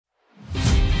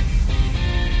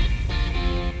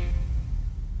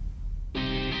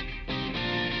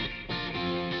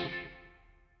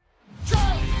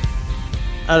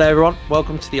Hello, everyone.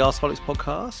 Welcome to the Arseholics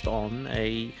podcast on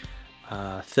a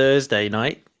Thursday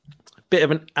night. A bit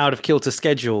of an out of kilter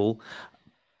schedule,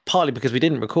 partly because we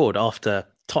didn't record after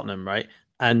Tottenham, right?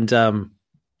 And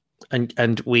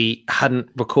we hadn't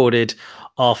recorded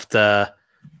after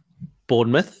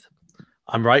Bournemouth.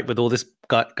 I'm right with all this,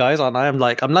 guys. I'm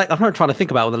not trying to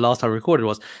think about when the last time we recorded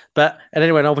was. And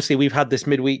anyway, and obviously we've had this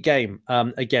midweek game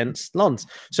against Lens.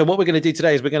 So what we're going to do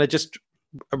today is we're going to just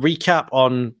recap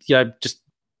on, just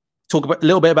talk a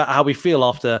little bit about how we feel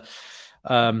after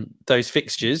those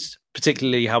fixtures,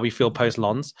 particularly how we feel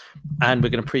post-Lens, and we're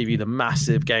going to preview the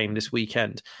massive game this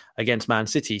weekend against Man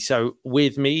City. So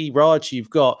with me, Raj, you've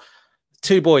got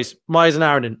two boys, Myers and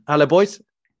Aaron. Hello, boys.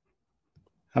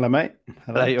 Hello, mate.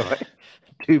 Hello, you all right?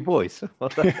 Two boys.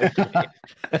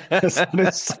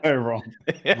 That's so wrong.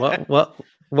 What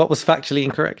was factually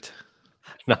incorrect?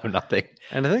 No, nothing.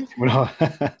 Anything?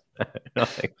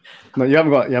 Nothing. No, you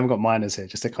haven't got minors here.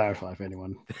 Just to clarify for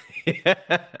anyone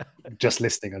just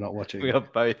listening and not watching. We are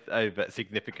both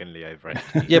significantly over.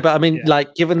 Yeah, but I mean,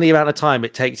 given the amount of time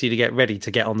it takes you to get ready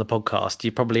to get on the podcast,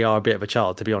 you probably are a bit of a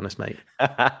child, to be honest, mate.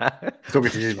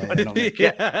 Talking to you, mate. Not me.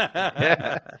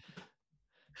 Yeah.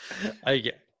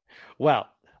 Okay. Well,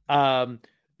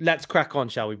 let's crack on,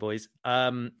 shall we, boys?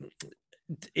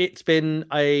 It's been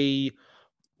a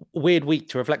weird week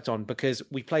to reflect on because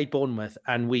we played Bournemouth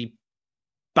and we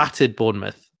battered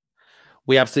Bournemouth.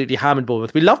 We absolutely hammered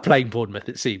Bournemouth. We love playing Bournemouth,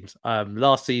 it seems.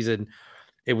 Last season,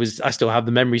 I still have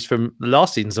the memories from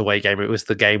last season's away game. It was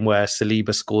the game where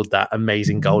Saliba scored that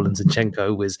amazing goal and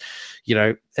Zinchenko was,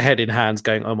 head in hands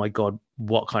going, oh my God,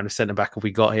 what kind of centre-back have we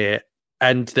got here?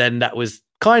 And then that was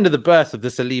kind of the birth of the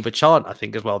Saliba chant, I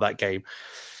think, as well, that game.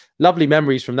 Lovely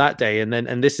memories from that day.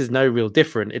 And this is no real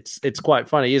different. It's quite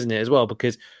funny, isn't it, as well?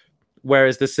 Because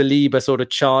whereas the Saliba sort of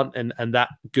chant and that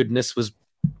goodness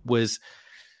was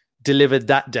delivered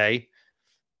that day,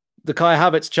 the Kai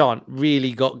Havertz chant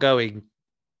really got going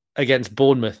against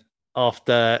Bournemouth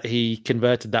after he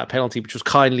converted that penalty, which was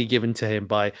kindly given to him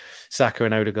by Saka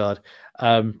and Odegaard,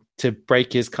 to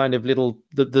break his kind of little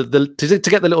to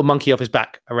get the little monkey off his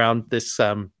back around this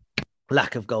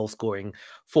lack of goal scoring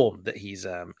form that he's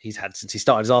had since he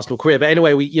started his Arsenal career. But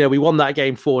anyway, we won that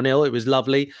game 4-0. It was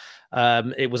lovely.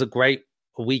 It was a great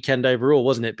weekend overall,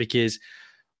 wasn't it? Because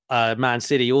Man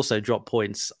City also dropped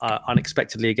points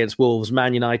unexpectedly against Wolves.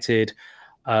 Man United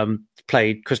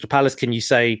played Crystal Palace. Can you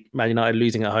say Man United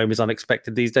losing at home is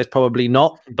unexpected these days? Probably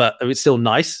not, but it's still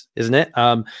nice, isn't it?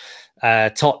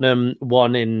 Tottenham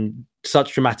won in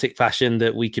such dramatic fashion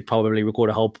that we could probably record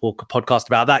a whole podcast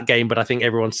about that game, but I think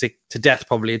everyone's sick to death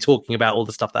probably talking about all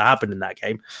the stuff that happened in that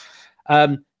game.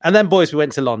 And then, boys, we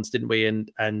went to Lens, didn't we?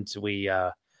 And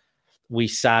we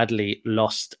sadly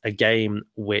lost a game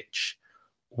which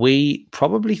we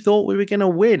probably thought we were going to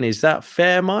win. Is that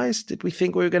fair, Mize? Did we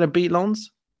think we were going to beat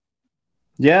Lens?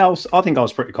 Yeah, I think I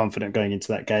was pretty confident going into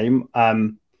that game.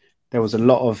 There was a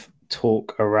lot of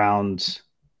talk around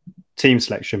team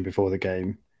selection before the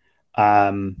game.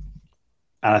 And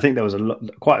I think there was I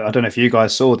don't know if you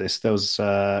guys saw this, there was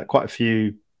quite a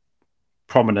few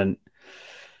prominent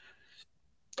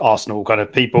Arsenal kind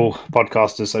of people,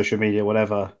 podcasters, social media,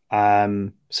 whatever,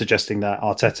 suggesting that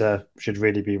Arteta should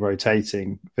really be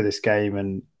rotating for this game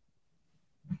and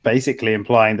basically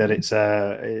implying that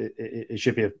it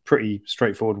should be a pretty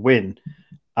straightforward win.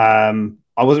 I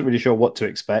wasn't really sure what to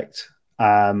expect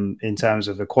in terms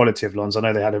of the quality of Lens. I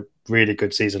know they had a really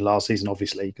good season last season,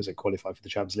 obviously, because they qualified for the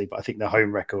Champions League, but I think their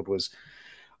home record was,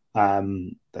 I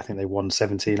think they won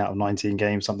 17 out of 19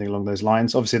 games, something along those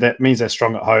lines. Obviously, that means they're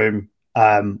strong at home.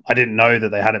 I didn't know that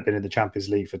they hadn't been in the Champions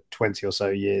League for 20 or so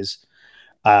years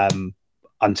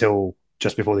until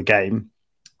just before the game.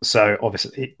 So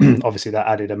obviously that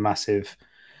added a massive,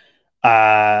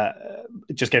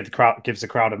 it just gives the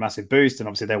crowd a massive boost, and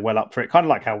obviously they're well up for it, kind of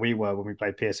like how we were when we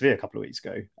played PSV a couple of weeks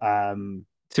ago.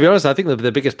 To be honest, I think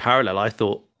the biggest parallel I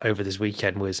thought over this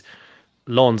weekend was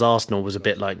Lens Arsenal was a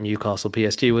bit like Newcastle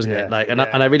PSG, wasn't it?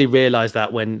 I really realised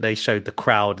that when they showed the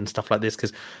crowd and stuff like this,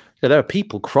 because there are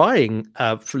people crying,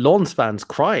 Lens fans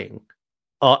crying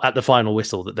at the final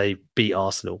whistle that they beat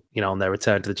Arsenal, on their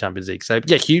return to the Champions League. So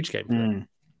yeah, huge game.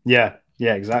 Yeah,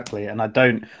 exactly. And I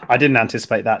didn't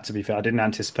anticipate that, to be fair. I didn't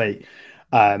anticipate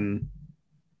the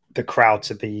crowd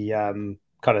to be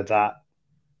kind of that.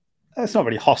 It's not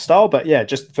really hostile, but yeah,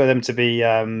 just for them to be.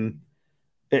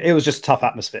 It was just a tough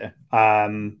atmosphere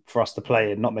for us to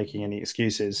play and not making any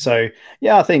excuses. So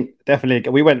yeah, I think definitely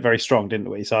we went very strong, didn't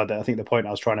we? So I think the point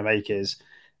I was trying to make is,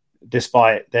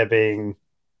 despite there being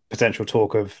potential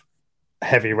talk of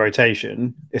heavy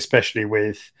rotation, especially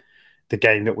with the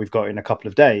game that we've got in a couple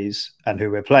of days and who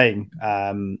we're playing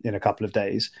in a couple of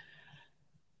days,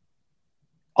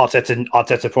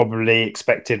 Arteta probably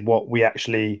expected what we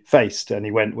actually faced, and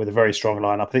he went with a very strong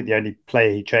lineup. I think the only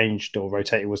player he changed or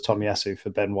rotated was Tomiyasu for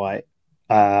Ben White.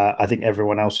 I think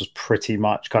everyone else was pretty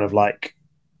much kind of like,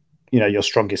 your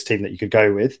strongest team that you could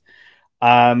go with.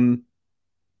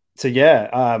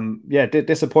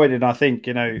 Disappointed. I think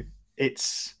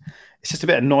it's just a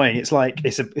bit annoying. It's like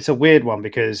it's a weird one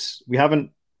because we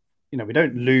haven't, we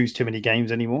don't lose too many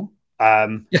games anymore.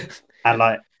 And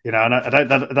like, and I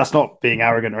don't. That's not being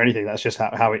arrogant or anything. That's just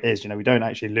how it is. We don't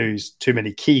actually lose too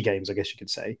many key games, I guess you could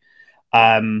say.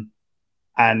 And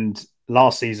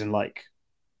last season, like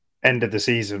end of the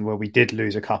season, where we did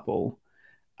lose a couple,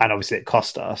 and obviously it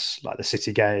cost us, like the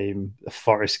City game, the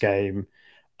Forest game.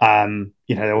 They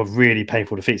were really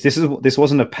painful defeats. This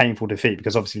wasn't a painful defeat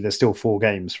because obviously there's still 4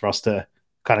 games for us to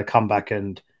kind of come back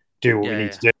and do what we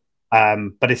need to do.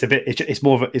 But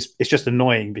it's just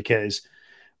annoying because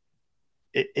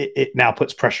it now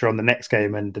puts pressure on the next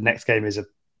game, and the next game is a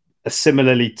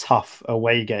similarly tough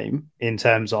away game in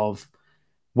terms of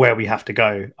where we have to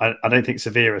go. I don't think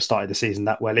Sevilla started the season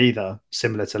that well either,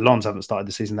 similar to Lens haven't started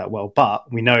the season that well, but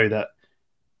we know that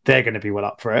they're going to be well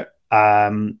up for it.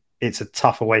 It's a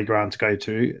tough away ground to go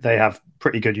to. They have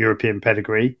pretty good European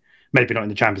pedigree, maybe not in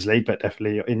the Champions League, but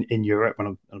definitely in Europe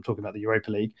when I'm talking about the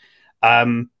Europa League.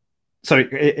 So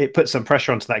it puts some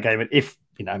pressure onto that game. And if,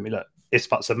 look, it's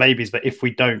buts and maybes, but if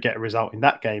we don't get a result in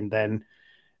that game, then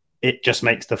it just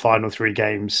makes the final 3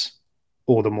 games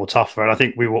all the more tougher. And I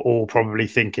think we were all probably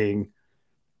thinking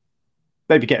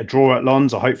maybe get a draw at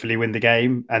Lens or hopefully win the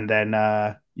game. And then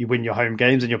you win your home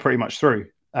games and you're pretty much through.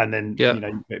 And then,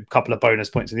 a couple of bonus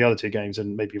points in the other 2 games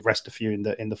and maybe rest a few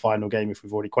in the final game if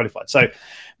we've already qualified. So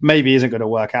maybe isn't going to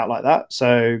work out like that.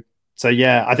 So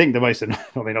yeah, I think obviously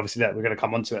that we're going to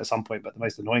come onto it at some point, but the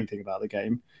most annoying thing about the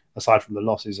game, aside from the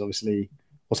loss, is obviously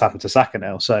what's happened to Saka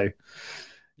now. So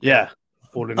yeah,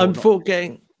 all in all. Before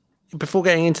getting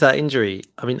into that injury,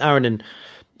 Aaron and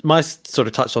Mice sort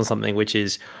of touched on something, which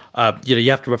is,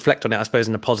 you have to reflect on it, I suppose,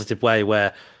 in a positive way,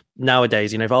 where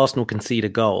nowadays, if Arsenal concede a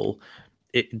goal,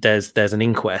 there's an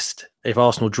inquest. If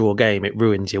Arsenal draw a game, it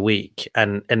ruins your week.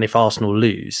 And if Arsenal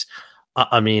lose,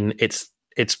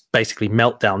 it's basically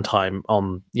meltdown time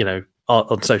on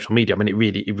social media. It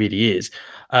really is.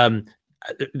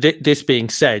 This being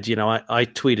said, I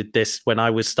tweeted this when I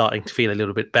was starting to feel a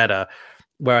little bit better,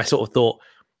 where I sort of thought,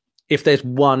 if there's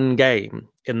one game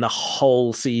in the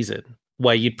whole season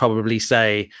where you'd probably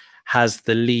say has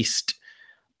the least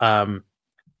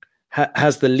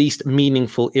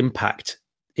meaningful impact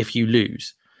if you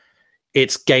lose,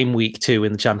 it's game week 2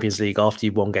 in the Champions League after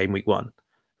you've won game week 1.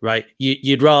 Right,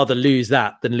 you'd rather lose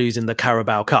that than lose in the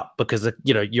Carabao Cup because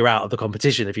you're out of the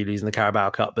competition if you lose in the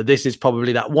Carabao Cup. But this is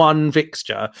probably that one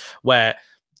fixture where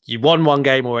you won 1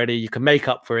 game already, you can make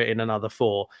up for it in another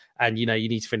 4, and you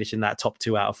need to finish in that top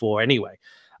 2 out of 4 anyway.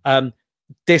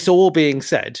 This all being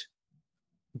said,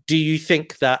 do you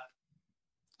think that,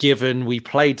 given we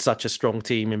played such a strong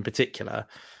team in particular,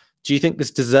 do you think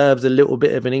this deserves a little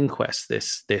bit of an inquest,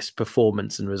 this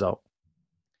performance and result?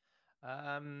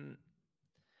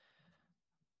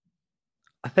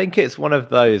 I think it's one of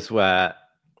those where,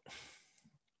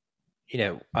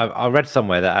 I read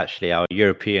somewhere that actually our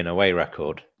European away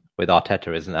record with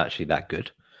Arteta isn't actually that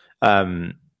good.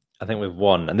 I think we've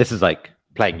won, and this is like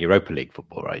playing Europa League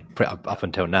football, right? Up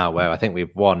until now, where I think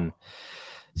we've won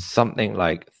something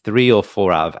like 3 or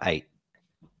 4 out of 8.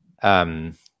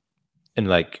 In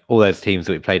like all those teams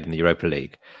that we played in the Europa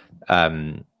League,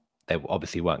 they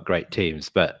obviously weren't great teams,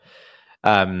 but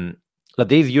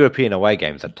these European away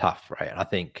games are tough, right? And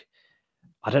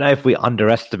I don't know if we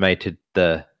underestimated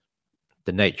the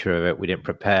nature of it. We didn't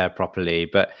prepare properly,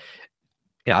 but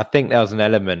I think there was an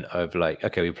element of like,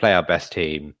 okay, we play our best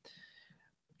team.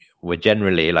 We're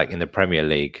generally, like in the Premier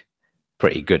League,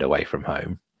 pretty good away from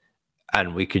home,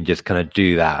 and we can just kind of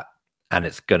do that, and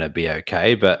it's gonna be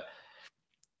okay. But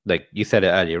like you said it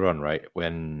earlier on, right?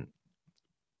 When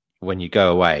you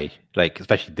go away, like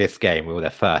especially this game, we were the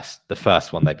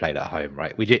first one they played at home,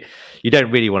 right? You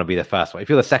don't really want to be the first one. If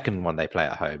you're the second one they play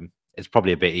at home, it's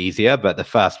probably a bit easier. But the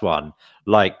first one,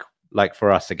 like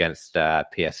for us against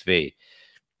PSV,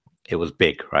 it was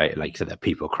big, right? Like you said, there were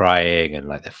people crying and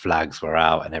like the flags were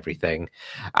out and everything.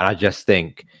 And I just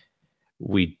think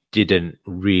we didn't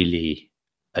really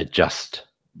adjust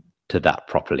to that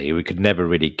properly. We could never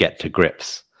really get to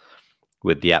grips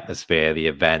with the atmosphere, the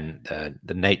event,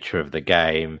 the nature of the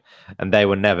game, and they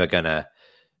were never going to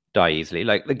die easily.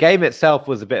 Like the game itself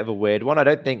was a bit of a weird one. I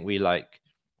don't think we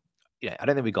I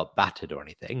don't think we got battered or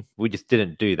anything. We just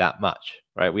didn't do that much,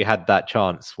 right? We had that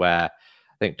chance where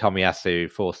I think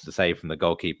Tomiyasu forced a save from the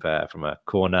goalkeeper from a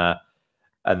corner,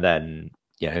 and then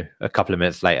a couple of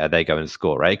minutes later they go and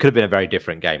score. Right? It could have been a very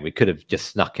different game. We could have just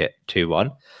snuck it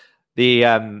 2-1.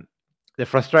 The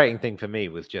frustrating thing for me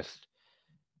was just,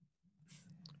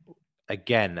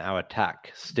 again, our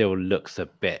attack still looks a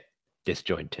bit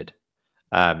disjointed.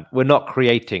 We're not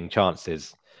creating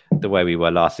chances the way we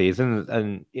were last season,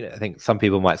 and I think some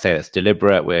people might say it's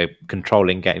deliberate. We're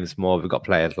controlling games more. We've got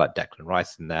players like Declan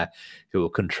Rice in there who will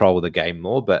control the game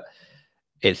more, but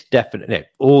it's definitely,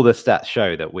 all the stats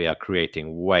show that we are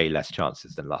creating way less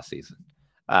chances than last season,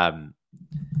 and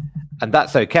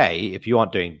that's okay if you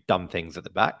aren't doing dumb things at the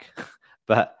back.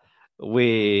 But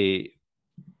we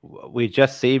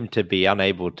just seem to be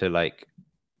unable to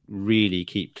really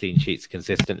keep clean sheets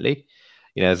consistently.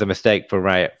 There's a mistake from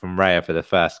Raya for the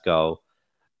first goal.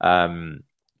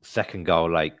 Second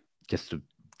goal, just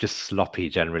sloppy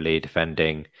generally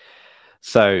defending.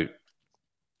 So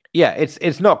yeah,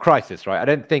 it's not crisis, right? I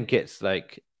don't think it's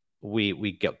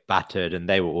we get battered and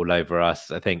they were all over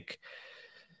us. I think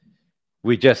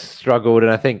we just struggled,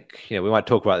 and I think we might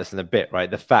talk about this in a bit, right?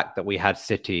 The fact that we had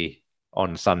City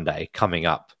on Sunday coming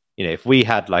up, if we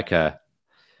had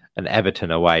an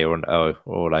Everton away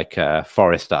or a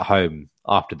Forest at home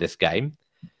after this game,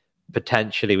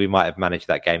 potentially we might have managed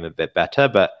that game a bit better.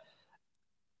 But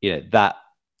that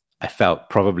I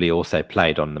felt probably also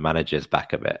played on the manager's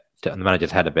back a bit, on the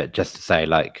manager's head a bit, just to say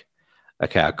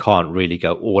okay, I can't really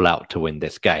go all out to win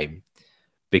this game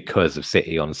because of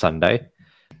City on Sunday.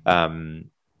 So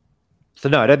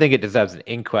no, I don't think it deserves an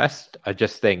inquest. I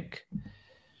just think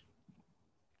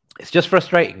it's just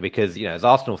frustrating because as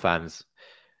Arsenal fans,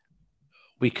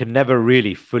 we can never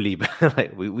really fully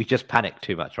we just panic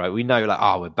too much, right? We know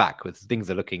we're back, things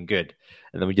are looking good,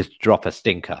 and then we just drop a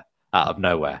stinker out of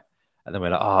nowhere, and then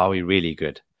we're are we really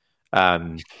good?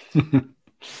 So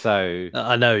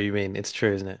I know what you mean. It's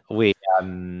true, isn't it? We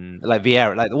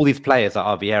Vieira, all these players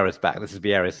are Vieira's back. This is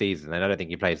Vieira's season, and I don't think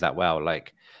he plays that well.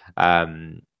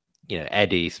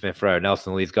 Eddie, Smith Rowe,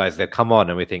 Nelson, all these guys, they come on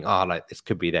and we think, this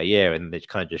could be their year, and they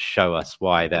kind of just show us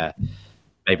why they're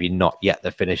maybe not yet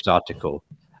the finished article.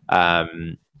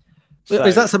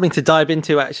 Is that something to dive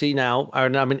into actually now,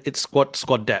 Aaron? I mean, it's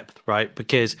squad depth, right?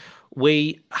 Because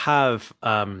we have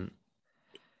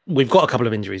we've got a couple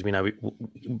of injuries. We know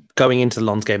going into the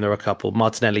Lens game, there were a couple.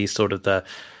 Martinelli's sort of the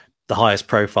highest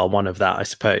profile one of that, I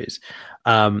suppose,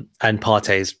 and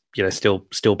Partey's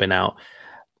still been out,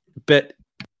 but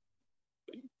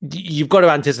you've got to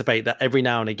anticipate that every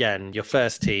now and again, your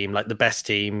first team, the best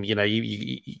team, you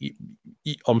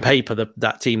on paper,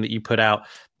 that team that you put out,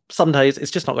 sometimes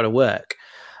it's just not going to work.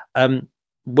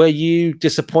 Were you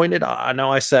disappointed? I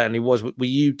know I certainly was. Were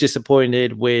you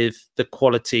disappointed with the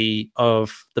quality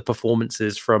of the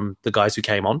performances from the guys who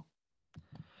came on?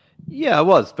 Yeah, I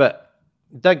was, but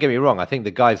don't get me wrong. I think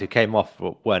the guys who came off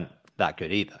weren't that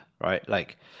good either, right?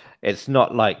 It's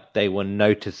not like they were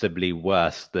noticeably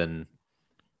worse than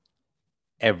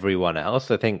everyone else.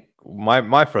 I think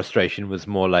my frustration was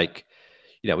more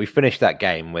we finished that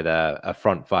game with a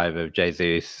front five of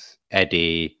Jesus,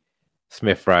 Eddie,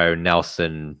 Smith Rowe,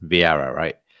 Nelson, Vieira,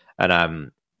 right?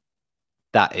 And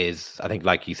that is, I think,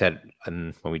 like you said,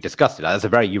 and when we discussed it, that's a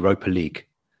very Europa League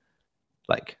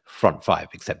front five,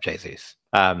 except Jesus.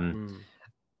 And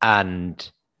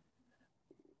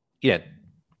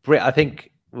I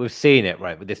think we've seen it,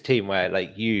 right, with this team where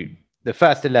the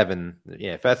first 11,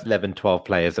 12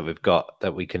 players that we've got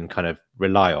that we can kind of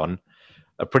rely on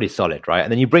are pretty solid, right?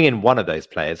 And then you bring in one of those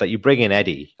players, you bring in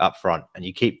Eddie up front and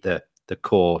you keep the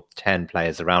core 10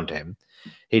 players around him.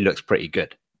 He looks pretty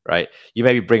good, right? You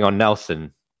maybe bring on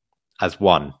Nelson as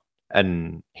one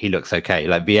and he looks okay.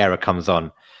 Vieira comes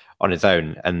on his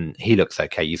own and he looks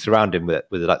okay. You surround him with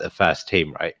the first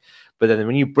team, right? But then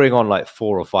when you bring on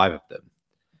 4 or 5 of them,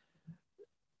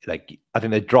 I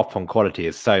think the drop on quality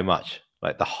is so much.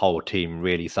 The whole team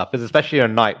really suffers, especially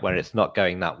on a night when it's not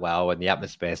going that well and the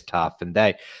atmosphere is tough. And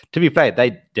to be fair,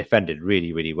 they defended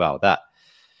really, really well. That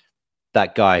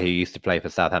guy who used to play for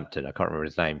Southampton, I can't remember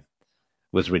his name,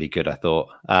 was really good, I thought.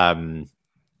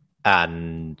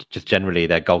 And just generally,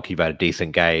 their goalkeeper had a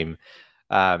decent game.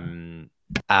 But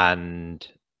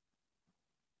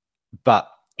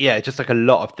yeah, it's just a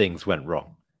lot of things went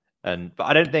wrong. But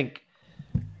I don't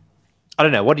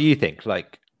know. What do you think?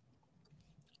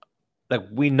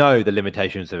 We know the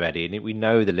limitations of Eddie, and we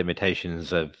know the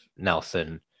limitations of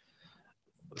Nelson.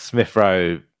 Smith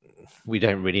Rowe, we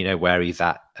don't really know where he's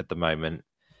at the moment.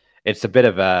 It's a bit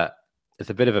of a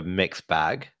mixed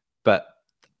bag, but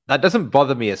that doesn't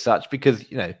bother me as such because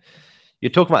you're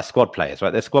talking about squad players,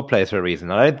 right? They're squad players for a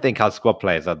reason. I don't think our squad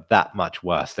players are that much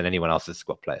worse than anyone else's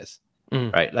squad players,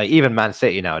 right? Like even Man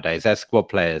City nowadays, their squad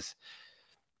players,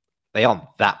 they aren't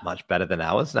that much better than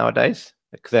ours nowadays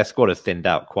because their squad has thinned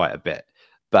out quite a bit.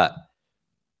 But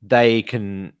they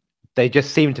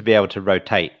just seem to be able to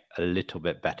rotate a little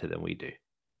bit better than we do.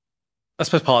 I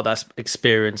suppose part of that's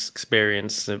experience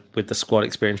with the squad,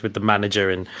 experience with the manager,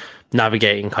 and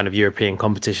navigating kind of European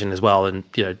competition as well. And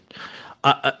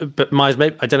but Myers,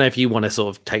 maybe, I don't know if you want to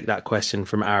sort of take that question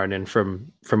from Aaron and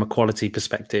from a quality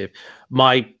perspective.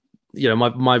 My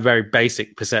very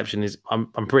basic perception is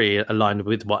I'm pretty aligned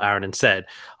with what Aaron had said.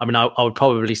 I mean, I would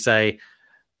probably say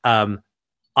I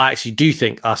actually do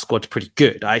think our squad's pretty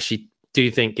good. I actually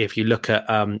do think if you look at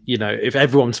if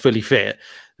everyone's fully fit,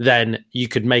 then you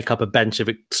could make up a bench of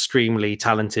extremely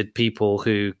talented people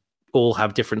who all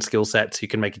have different skill sets who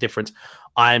can make a difference.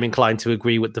 I am inclined to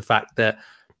agree with the fact that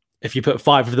if you put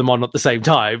 5 of them on at the same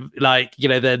time,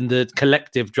 then the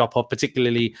collective drop off,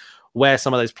 particularly where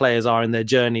some of those players are in their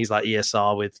journeys, like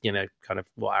ESR with, kind of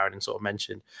what Aaron sort of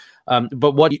mentioned.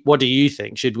 But what do you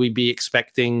think? Should we be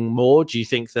expecting more? Do you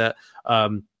think that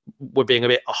we're being a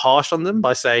bit harsh on them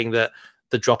by saying that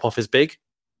the drop off is big?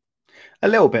 A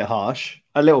little bit harsh.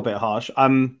 Look,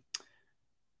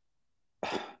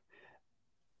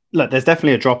 there's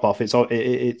definitely a drop off.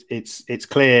 It's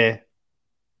clear.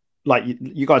 Like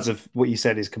you guys have, what you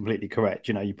said is completely correct.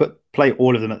 You play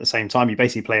all of them at the same time. You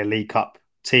basically play a League Cup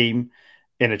team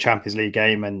in a Champions League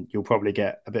game, and you'll probably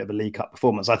get a bit of a League Cup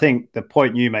performance. I think the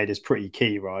point you made is pretty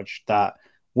key, Raj. That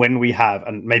when we have,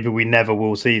 and maybe we never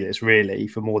will see this really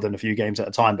for more than a few games at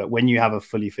a time, but when you have a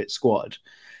fully fit squad,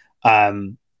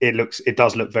 it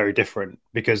does look very different,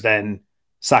 because then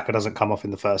Saka doesn't come off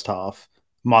in the first half.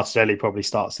 Martinelli probably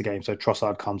starts the game, so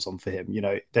Trossard comes on for him.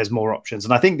 There's more options.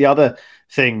 And I think the other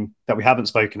thing that we haven't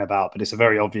spoken about, but it's a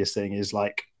very obvious thing, is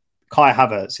like Kai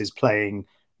Havertz is playing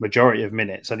majority of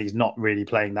minutes and he's not really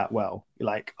playing that well.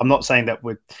 Like, I'm not saying that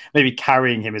we're maybe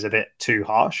carrying him is a bit too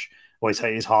harsh, or it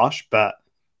is harsh, but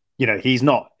he's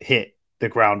not hit the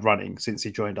ground running since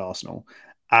he joined Arsenal.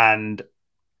 And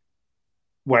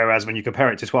whereas when you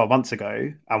compare it to 12 months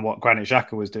ago and what Granit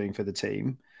Xhaka was doing for the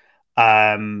team,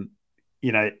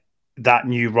 that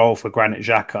new role for Granit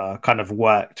Xhaka kind of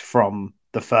worked from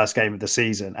the first game of the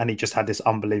season, and he just had this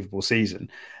unbelievable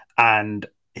season. And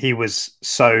he was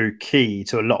so key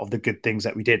to a lot of the good things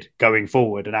that we did going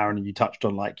forward. And Aaron, you touched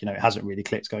on, it hasn't really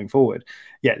clicked going forward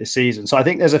yet this season. So I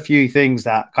think there's a few things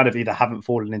that kind of either haven't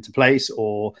fallen into place,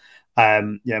 or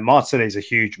Martinelli is a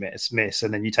huge miss,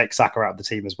 and then you take Saka out of the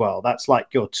team as well. That's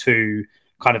like your two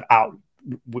kind of out.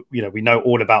 We know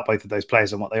all about both of those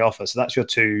players and what they offer. So that's your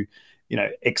two,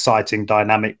 exciting,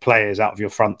 dynamic players out of your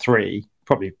front three.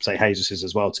 Probably say Jesus is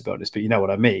as well, to be honest, but you know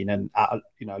what I mean. And a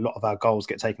lot of our goals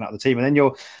get taken out of the team, and then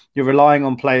you're relying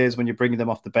on players when you're bringing them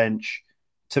off the bench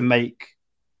to make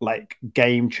like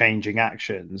game-changing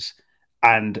actions.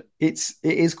 And it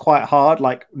is quite hard.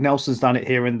 Like Nelson's done it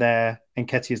here and there, and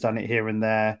Nketiah's done it here and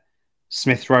there.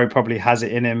 Smith Rowe probably has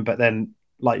it in him, but then,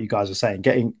 like you guys are saying,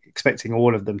 expecting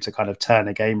all of them to kind of turn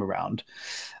a game around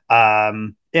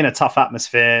in a tough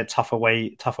atmosphere, tough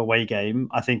away game,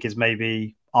 I think is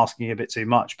maybe asking a bit too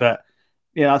much. But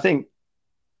I think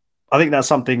that's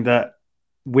something that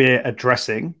we're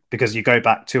addressing, because you go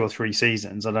back 2 or 3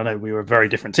 seasons, and I know we were a very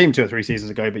different team 2 or 3 seasons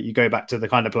ago, but you go back to the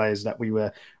kind of players that we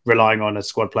were relying on as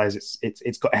squad players, it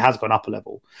has gone up a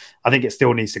level. I think it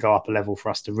still needs to go up a level for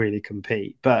us to really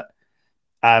compete. But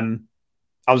I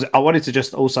wanted to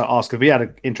just also ask, because we had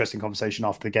an interesting conversation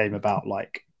after the game about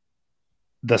like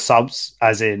the subs,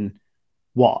 as in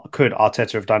what could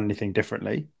Arteta have done anything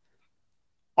differently.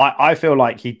 I feel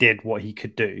like he did what he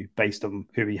could do based on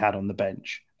who he had on the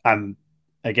bench.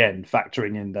 Again,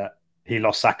 factoring in that he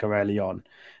lost Saka early on,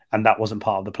 and that wasn't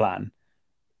part of the plan.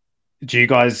 Do you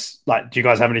guys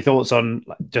have any thoughts on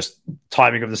just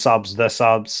timing of the subs?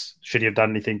 Should he have done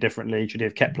anything differently? Should he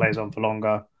have kept players on for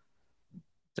longer?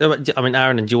 I mean,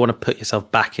 Aaron, do you want to put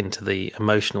yourself back into the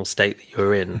emotional state that you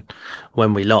were in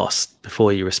when we lost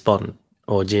before you respond?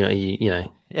 Or do you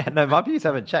know? Yeah, no, my views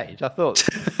haven't changed. I thought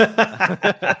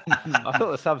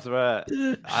the subs were.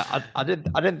 I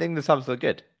didn't think the subs were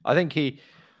good. I think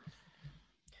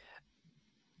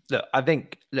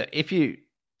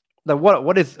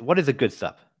what is a good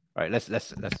sub? Right. Let's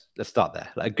start there.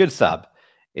 Like, a good sub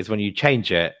is when you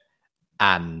change it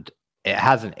and it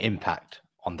has an impact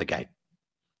on the game.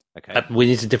 Okay. We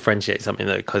need to differentiate something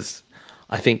though, because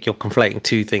I think you're conflating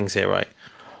 2 things here, right?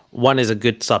 One is a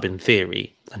good sub in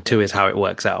theory, and 2 is how it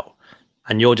works out.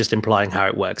 And you're just implying how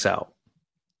it works out.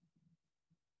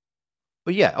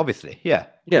 Well, yeah, obviously, yeah,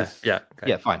 Yeah, yeah,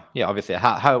 fine, yeah, obviously,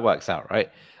 how it works out, right?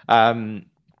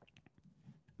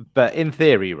 But in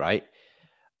theory, right,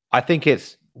 I think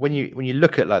it's when you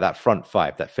look at like that front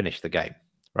five that finished the game,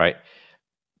 right?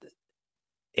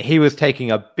 He was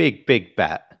taking a big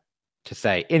bet to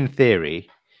say, in theory,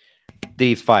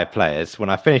 these 5 players, when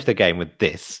I finish the game with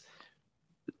this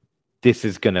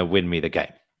is going to win me the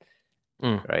game,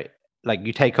 right? Like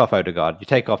you take off Odegaard, you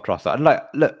take off Trossard. Like,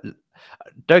 look,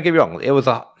 don't get me wrong,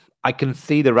 I can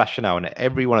see the rationale in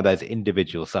every one of those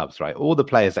individual subs, right? All the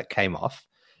players that came off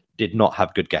did not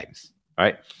have good games,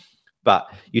 right?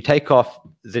 But you take off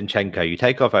Zinchenko, you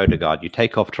take off Odegaard, you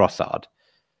take off Trossard.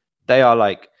 They are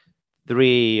like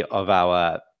 3 of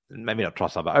our, maybe not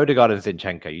Trossard, but Odegaard and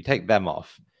Zinchenko. You take them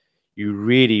off, you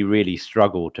really, really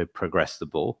struggle to progress the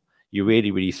ball. You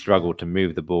really, really struggle to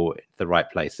move the ball to the right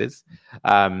places.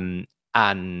 And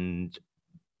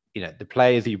the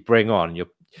players you bring on,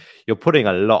 you're putting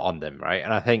a lot on them, right?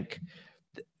 And I think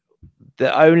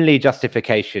the only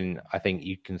justification I think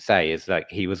you can say is like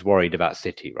he was worried about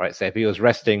City, right? So if he was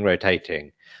resting,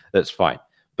 rotating, that's fine.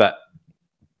 But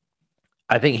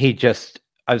I think he just,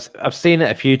 I've seen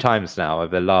it a few times now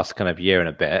over the last kind of year and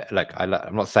a bit. Like I'm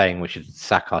not saying we should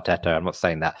sack Arteta. I'm not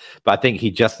saying that, but I think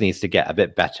he just needs to get a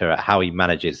bit better at how he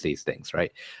manages these things,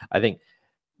 right? I think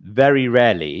very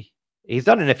rarely, he's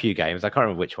done it in a few games. I can't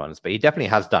remember which ones, but he definitely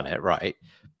has done it, right?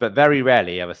 But very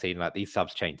rarely ever seen like these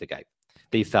subs change the game.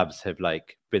 These subs have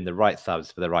like been the right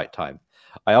subs for the right time.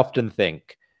 I often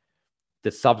think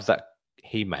the subs that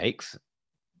he makes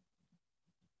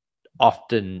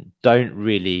often don't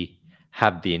really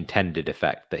have the intended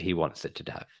effect that he wants it to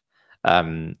have.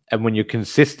 And when you're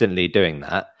consistently doing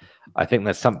that, I think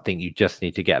there's something you just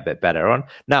need to get a bit better on.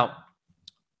 Now,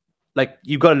 like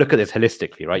you've got to look at this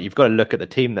holistically, right? You've got to look at the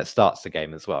team that starts the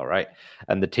game as well, right?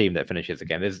 And the team that finishes the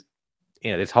game. There's,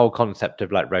 this whole concept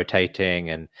of like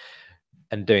rotating and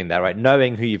doing that, right?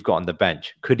 Knowing who you've got on the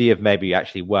bench, could he have maybe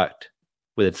actually worked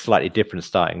with a slightly different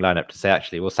starting lineup to say,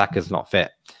 actually, well, Saka's not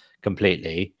fit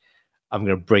completely. I'm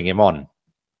going to bring him on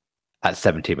at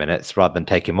 70 minutes rather than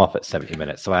take him off at 70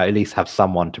 minutes. So I at least have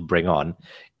someone to bring on,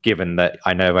 given that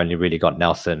I know I've only really got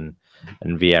Nelson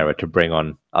and Vieira to bring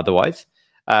on otherwise.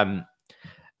 So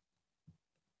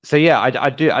yeah, I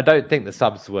don't think the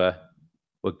subs were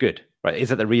good, right?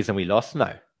 Is it the reason we lost?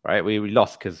 No, right? We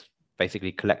lost because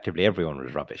basically collectively everyone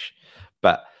was rubbish.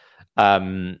 But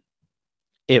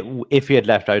if he had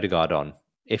left Odegaard on,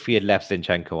 if he had left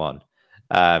Zinchenko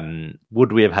on,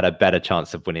 would we have had a better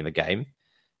chance of winning the game?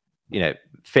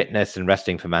 Fitness and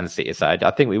resting for Man City aside,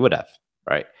 I think we would have,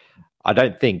 right? I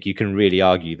don't think you can really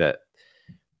argue that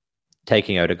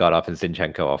taking Odegaard off and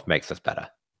Zinchenko off makes us better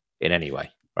in any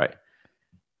way, right?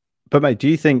 But mate, do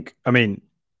you think, I mean,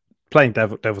 playing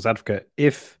devil's advocate,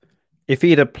 if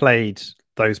he'd have played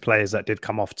those players that did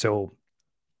come off till,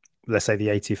 let's say, the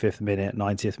 85th minute,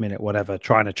 90th minute, whatever,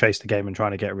 trying to chase the game and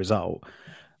trying to get a result,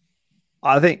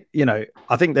 I think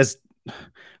there's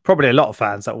probably a lot of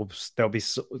fans that they'll be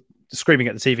screaming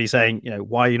at the TV saying,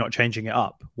 why are you not changing it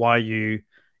up? Why are you,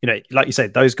 like you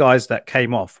said, those guys that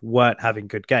came off weren't having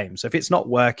good games. So if it's not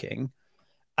working,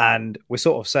 and we're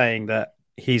sort of saying that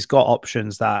he's got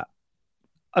options that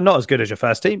are not as good as your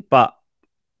first team, but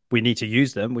we need to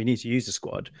use them. We need to use the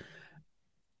squad.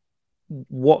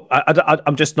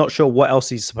 I'm just not sure what else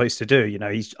he's supposed to do.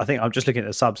 I think I'm just looking at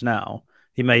the subs now.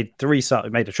 He made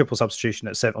a triple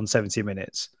substitution on 70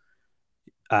 minutes.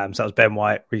 So that was Ben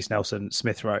White, Reece Nelson,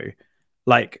 Smith Rowe.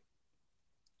 Like,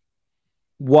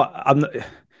 what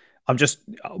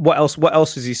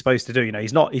else is he supposed to do?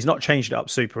 He's not changed it up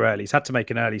super early. He's had to make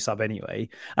an early sub anyway.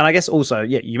 And I guess also,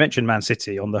 yeah, you mentioned Man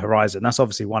City on the horizon. That's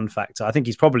obviously one factor. I think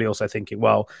he's probably also thinking,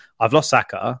 well, I've lost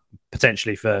Saka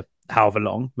potentially for however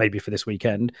long, maybe for this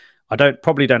weekend.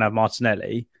 Probably don't have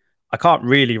Martinelli. I can't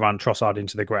really run Trossard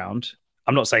into the ground.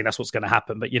 I'm not saying that's what's going to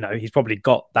happen, but he's probably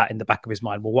got that in the back of his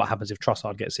mind. Well, what happens if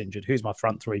Trossard gets injured? Who's my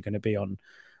front three going to be on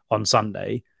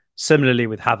Sunday? Similarly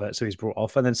with Havertz, who he's brought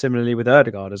off, and then similarly with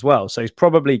Odegaard as well. So he's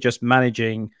probably just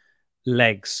managing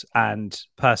legs and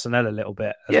personnel a little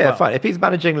bit. Yeah, fine. If he's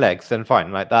managing legs, then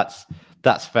fine. Like that's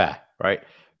fair, right?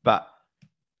 But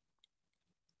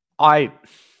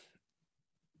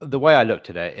the way I looked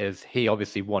at it is he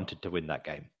obviously wanted to win that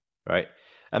game, right?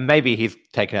 And maybe he's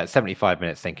taken out 75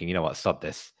 minutes thinking, you know what, sod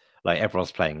this. Like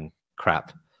everyone's playing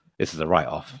crap. This is a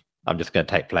write-off. I'm just going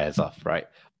to take players off, right?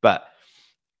 But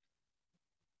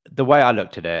the way I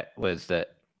looked at it was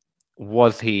that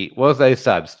was those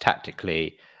subs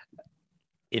tactically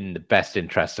in the best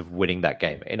interest of winning that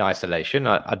game in isolation?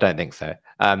 I don't think so.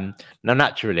 Now,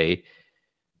 naturally,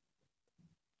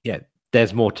 yeah,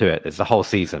 there's more to it. There's the whole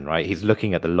season, right? He's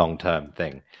looking at the long-term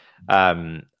thing.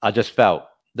 I just felt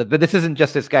that, but this isn't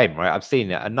just this game, right? I've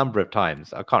seen it a number of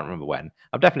times. I can't remember when.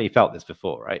 I've definitely felt this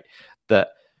before, right? That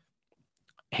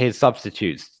his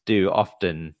substitutes do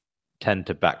often tend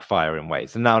to backfire in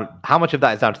ways. And now, how much of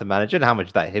that is down to the manager, and how much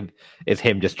of that is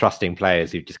him just trusting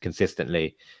players who just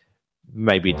consistently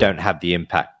maybe don't have the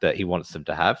impact that he wants them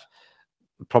to have?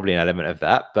 Probably an element of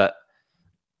that, but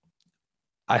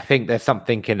I think there's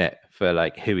something in it for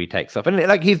like who he takes off. And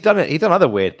like he's done other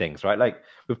weird things, right? Like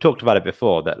we've talked about it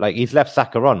before, that like he's left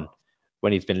Saka on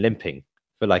when he's been limping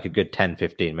for like a good 10,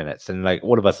 15 minutes. And like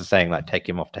all of us are saying like, take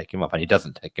him off. And he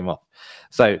doesn't take him off.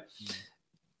 So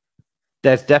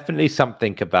there's definitely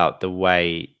something about the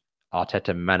way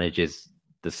Arteta manages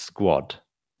the squad,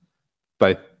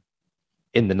 both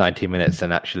in the 90 minutes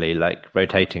and actually like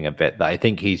rotating a bit, that I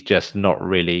think he's just not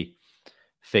really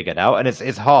figured out. And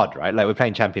it's hard, right? Like we're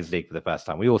playing Champions League for the first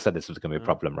time. We all said this was going to be a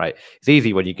problem, right? It's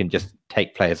easy when you can just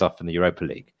take players off in the Europa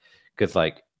League, because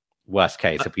like worst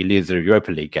case, if you lose the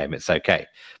Europa League game, it's okay.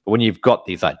 But when you've got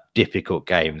these like difficult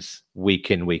games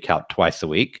week in, week out, twice a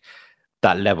week,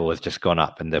 that level has just gone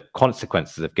up, and the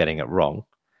consequences of getting it wrong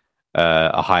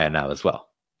are higher now as well.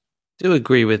 I do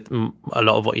agree with a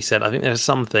lot of what you said. I think there are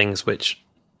some things which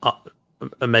are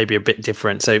maybe a bit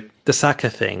different. So the Saka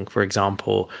thing, for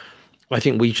example, I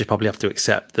think we should probably have to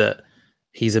accept that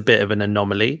he's a bit of an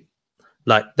anomaly.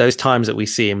 Like those times that we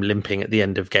see him limping at the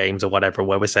end of games or whatever,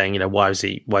 where we're saying, why is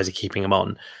he keeping him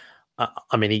on?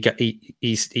 I mean, he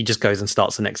just goes and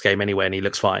starts the next game anyway, and he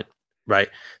looks fine, right?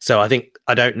 So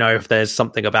I don't know if there's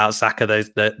something about Saka,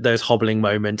 those hobbling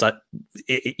moments.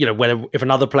 If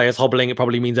another player's hobbling, it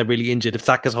probably means they're really injured. If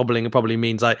Saka's hobbling, it probably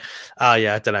means like,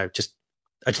 I don't know,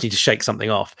 I just need to shake something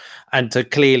off. And to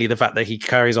clearly the fact that he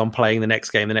carries on playing the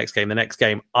next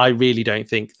game, I really don't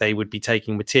think they would be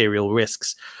taking material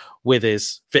risks with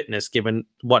his fitness, given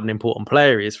what an important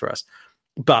player he is for us.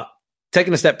 But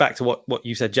taking a step back to what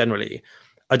you said generally,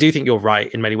 I do think you're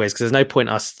right in many ways, because there's no point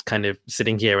us kind of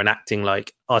sitting here and acting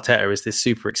like Arteta is this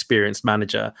super experienced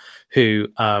manager who,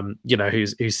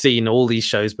 who's seen all these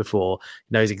shows before,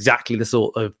 knows exactly the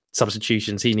sort of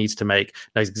substitutions he needs to make,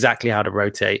 knows exactly how to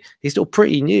rotate. He's still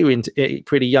pretty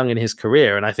young in his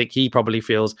career, and I think he probably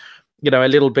feels, a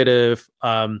little bit of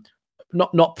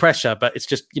not pressure, but it's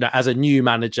just as a new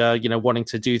manager, wanting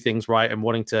to do things right and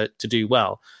wanting to do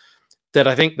well. That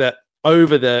I think that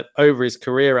over his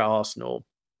career at Arsenal,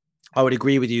 I would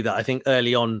agree with you that I think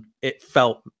early on it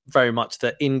felt very much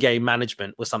that in-game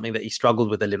management was something that he struggled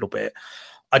with a little bit.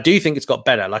 I do think it's got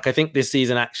better. Like I think this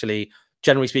season, actually,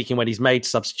 generally speaking, when he's made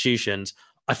substitutions,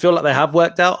 I feel like they have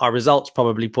worked out. Our results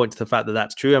probably point to the fact that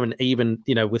that's true. I mean, even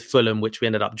with Fulham, which we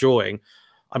ended up drawing,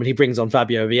 I mean, he brings on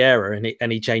Fabio Vieira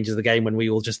and he changes the game when we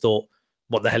all just thought,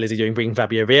 what the hell is he doing bringing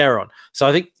Fabio Vieira on? So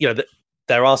I think that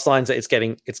there are signs that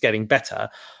it's getting better.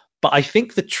 But I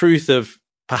think the truth of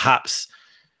perhaps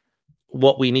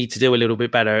what we need to do a little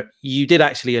bit better, you did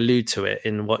actually allude to it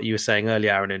in what you were saying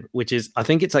earlier, Aaron, which is I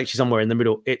think it's actually somewhere in the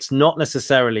middle. It's not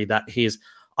necessarily that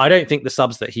I don't think the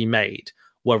subs that he made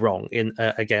were wrong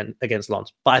against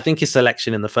Lens, but I think his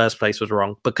selection in the first place was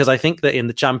wrong, because I think that in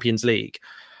the Champions League,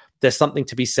 there's something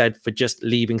to be said for just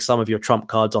leaving some of your trump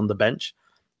cards on the bench,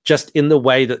 just in the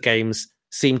way that games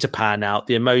seem to pan out,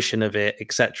 the emotion of it,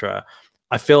 etc.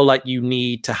 I feel like you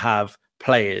need to have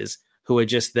players who are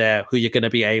just there, who you're going to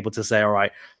be able to say, all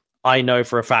right, I know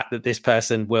for a fact that this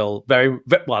person will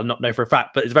not know for a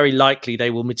fact, but it's very likely they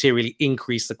will materially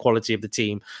increase the quality of the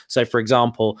team. So, for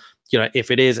example, if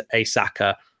it is a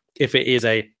Saka, if it is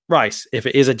a Rice, if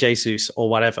it is a Jesus or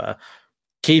whatever,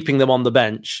 keeping them on the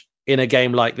bench in a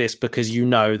game like this, because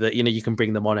that you can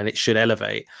bring them on and it should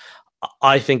elevate,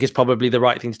 I think is probably the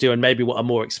right thing to do, and maybe what a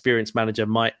more experienced manager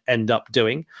might end up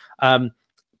doing.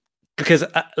 Because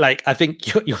I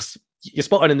think you're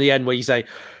spot on in the end where you say,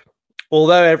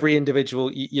 although every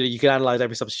individual, you can analyze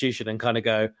every substitution and kind of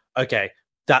go, okay,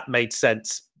 that made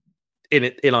sense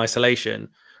in isolation.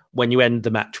 When you end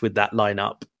the match with that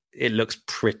lineup, it looks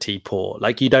pretty poor.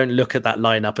 Like you don't look at that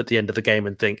lineup at the end of the game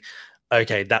and think,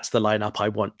 okay, that's the lineup I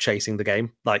want chasing the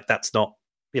game. Like that's not,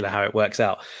 how it works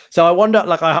out. So I wonder,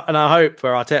 I hope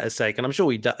for Arteta's sake, and I'm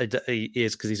sure he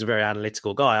is, because he's a very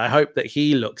analytical guy. I hope that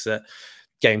he looks at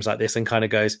games like this and kind of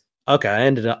goes, okay,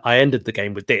 I ended the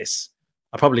game with this.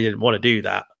 I probably didn't want to do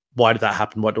that. Why did that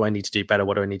happen? What do I need to do better?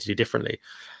 What do I need to do differently?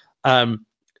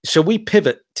 Shall we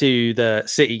pivot to the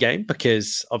City game?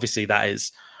 Because obviously that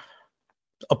is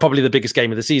probably the biggest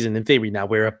game of the season in theory. Now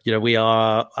we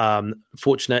are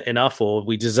fortunate enough, or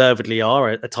we deservedly are,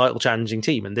 a title challenging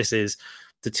team, and this is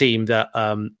the team that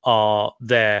are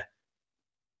there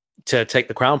to take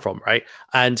the crown from, right?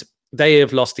 And they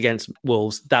have lost against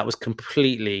Wolves. That was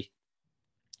completely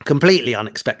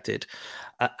unexpected.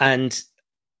 And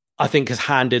I think has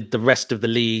handed the rest of the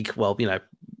league, well,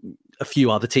 a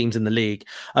few other teams in the league,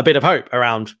 a bit of hope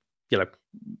around,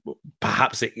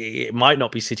 perhaps it might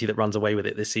not be City that runs away with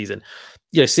it this season.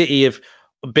 City have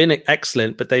been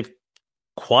excellent, but they've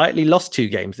quietly lost 2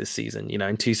 games this season,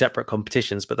 in 2 separate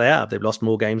competitions, but they've lost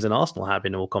more games than Arsenal have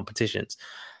in all competitions.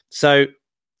 So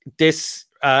this,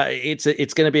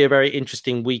 it's going to be a very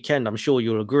interesting weekend. I'm sure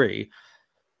you'll agree.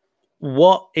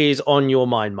 What is on your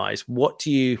mind, Mize? What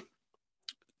do you,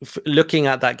 looking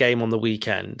at that game on the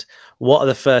weekend, what are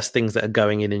the first things that are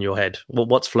going in your head?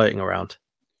 What's floating around?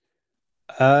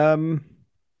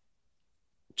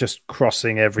 Just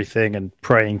crossing everything and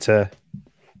praying to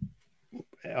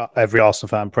every Arsenal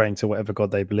fan, praying to whatever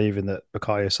God they believe in, that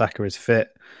Bukayo Saka is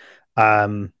fit.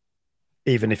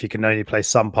 Even if you can only play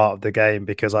some part of the game,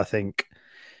 because I think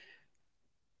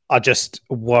I just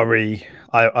worry.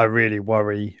 I really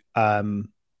worry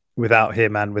without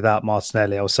him and without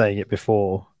Martinelli. I was saying it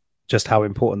before, just how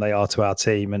important they are to our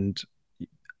team. And,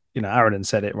 Aaron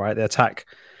said it, right? The attack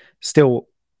still,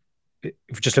 if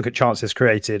you just look at chances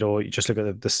created, or you just look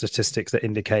at the statistics that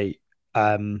indicate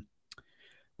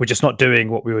we're just not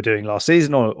doing what we were doing last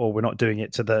season, or we're not doing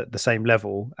it to the same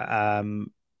level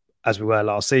as we were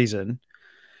last season.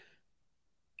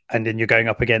 And then you're going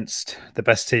up against the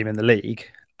best team in the league.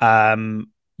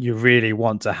 You really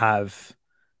want to have,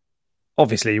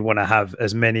 obviously you want to have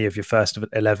as many of your first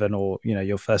 11 or,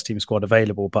 your first team squad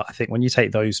available. But I think when you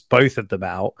take both of them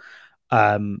out,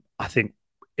 I think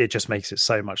it just makes it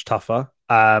so much tougher.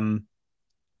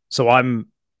 So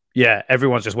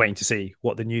everyone's just waiting to see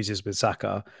what the news is with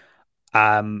Saka.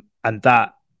 And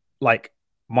that,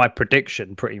 my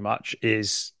prediction pretty much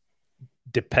is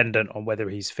dependent on whether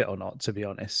he's fit or not, to be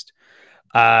honest.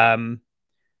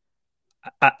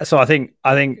 So I think,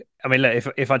 look,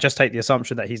 if I just take the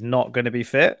assumption that he's not going to be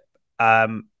fit,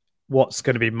 what's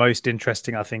going to be most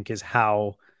interesting, I think, is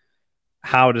how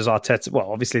does Arteta,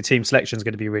 well, obviously team selection is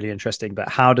going to be really interesting, but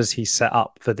how does he set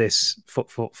up for this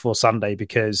for Sunday?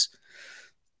 Because,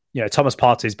 Thomas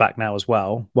Partey's back now as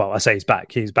well. Well, I say he's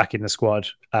back in the squad.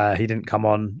 He didn't come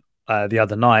on the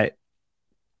other night.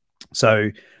 So,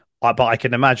 but I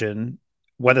can imagine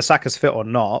whether Saka's fit or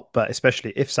not, but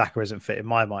especially if Saka isn't fit, in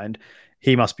my mind,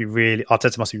 Arteta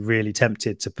must be really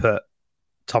tempted to put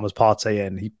Thomas Partey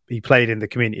in. He played in the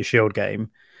Community Shield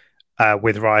game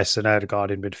with Rice and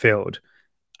Ødegaard in midfield.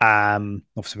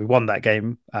 Obviously, we won that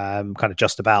game kind of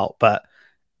just about, but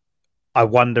I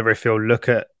wonder if he'll look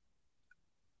at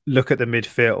the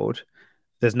midfield.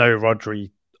 There's no Rodri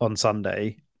on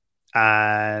Sunday,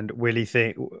 and will he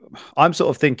think? I'm sort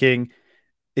of thinking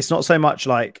it's not so much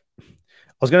like, I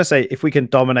was going to say, if we can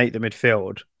dominate the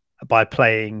midfield by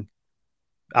playing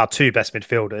our 2 best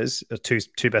midfielders,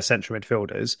 two best central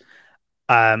midfielders,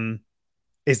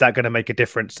 is that going to make a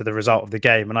difference to the result of the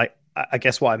game? And I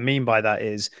guess what I mean by that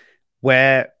is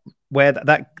where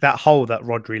that hole that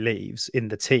Rodri leaves in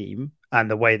the team and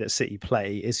the way that City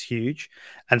play is huge.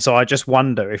 And so I just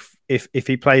wonder if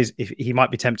he plays, if he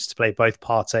might be tempted to play both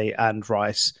Partey and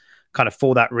Rice kind of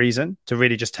for that reason, to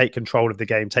really just take control of the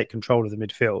game, take control of the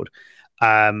midfield,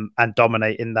 and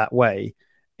dominate in that way,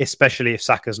 especially if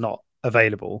Saka's not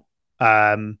available.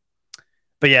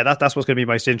 But yeah, that's what's going to be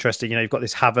most interesting. You've got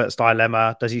this Havertz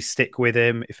dilemma. Does he stick with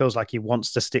him? It feels like he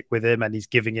wants to stick with him and he's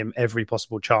giving him every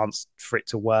possible chance for it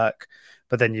to work.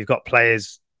 But then you've got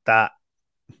players like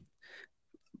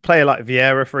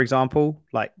Vieira, for example,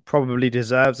 probably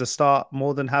deserves a start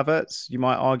more than Havertz, you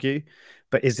might argue.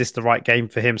 But is this the right game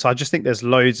for him? So I just think there's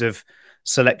loads of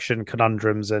selection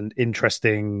conundrums and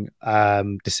interesting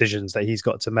decisions that he's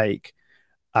got to make.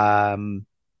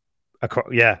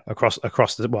 Across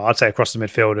the, well, I'd say across the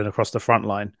midfield and across the front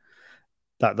line.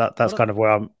 That's kind of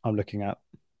where I'm looking at.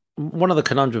 One of the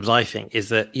conundrums, I think, is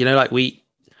that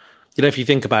if you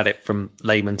think about it from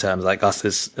layman terms, like us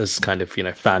as kind of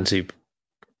fans who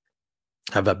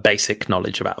have a basic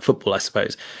knowledge about football, I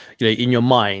suppose, in your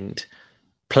mind,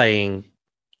 playing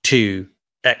 2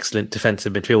 excellent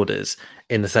defensive midfielders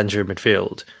in the centre of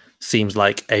midfield seems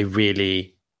like a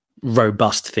really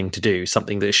robust thing to do,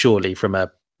 something that surely from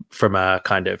a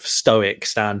kind of stoic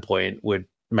standpoint would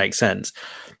make sense.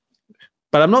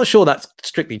 But I'm not sure that's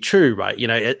strictly true, right?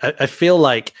 I feel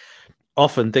like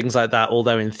often things like that,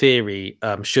 although in theory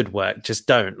should work, just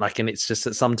don't. And it's just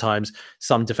that sometimes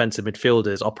some defensive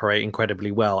midfielders operate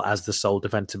incredibly well as the sole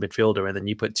defensive midfielder, and then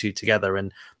you put 2 together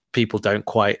and people don't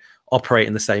quite operate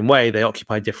in the same way. They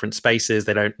occupy different spaces.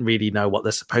 They don't really know what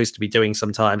they're supposed to be doing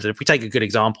sometimes. And if we take a good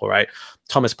example, right,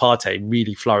 Thomas Partey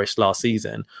really flourished last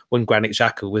season when Granit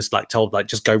Xhaka was like told, like,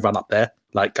 just go run up there,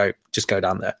 like just go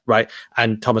down there, right?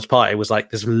 And Thomas Partey was like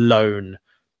this lone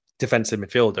defensive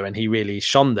midfielder, and he really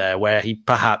shone there, where he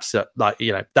perhaps that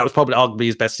was probably arguably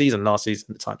his best season last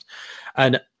season at times.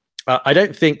 And I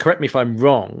don't think, correct me if I'm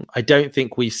wrong, I don't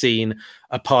think we've seen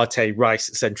a Partey Rice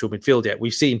central midfield yet.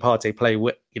 We've seen Partey play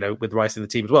with Rice in the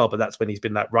team as well, but that's when he's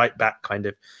been that right back, kind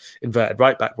of inverted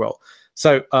right back role.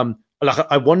 So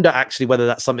I wonder actually whether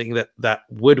that's something that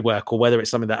would work, or whether it's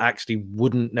something that actually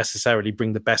wouldn't necessarily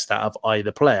bring the best out of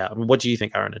either player. I mean, what do you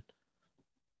think, Aaron?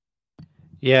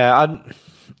 Yeah,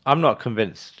 I'm not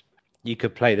convinced you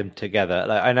could play them together.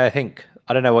 Like,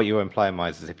 I don't know what you're implying,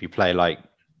 Miles, is if you play like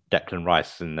Declan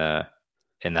Rice in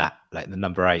that like the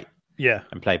number 8,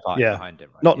 and play Partey behind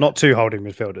him. Right? Not two holding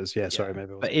midfielders. Yeah, sorry,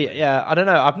 maybe. But I don't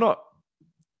know.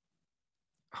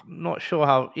 I'm not sure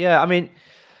how. Yeah, I mean,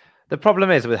 the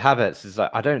problem is with Havertz is that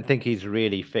I don't think he's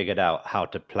really figured out how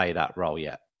to play that role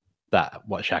yet. That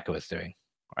what Xhaka was doing,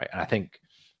 right? And I think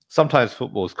sometimes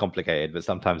football is complicated, but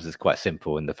sometimes it's quite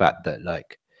simple in the fact that,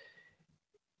 like,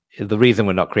 the reason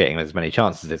we're not creating as many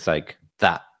chances is like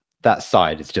that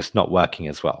side is just not working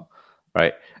as well,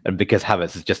 right? And because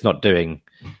Havertz is just not doing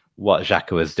what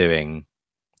Xhaka was doing,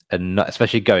 and not,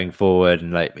 especially going forward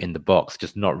and like in the box,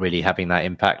 just not really having that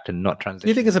impact and not transitioning. Do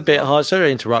you think it's a bit hard? Sorry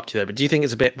to interrupt you there, but do you think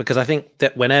it's a bit, because I think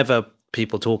that whenever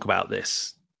people talk about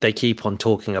this, they keep on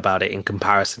talking about it in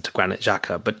comparison to Granit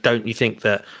Xhaka, but don't you think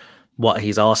that what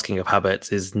he's asking of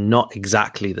Havertz is not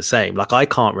exactly the same? Like, I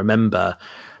can't remember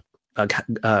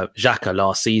Xhaka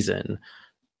last season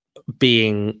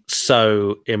being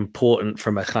so important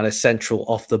from a kind of central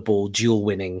off the ball dual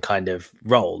winning kind of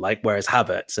role, like, whereas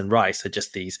Havertz and Rice are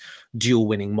just these dual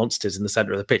winning monsters in the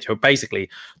center of the pitch. Are basically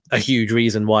a huge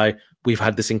reason why we've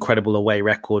had this incredible away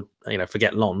record.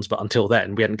 Forget Lens, but until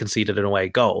then we hadn't conceded an away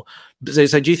goal.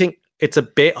 So do you think it's a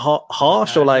bit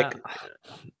harsh, or like?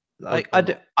 I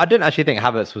didn't actually think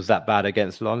Havertz was that bad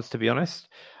against Lens, to be honest.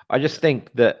 I just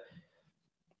think that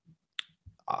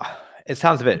it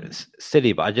sounds a bit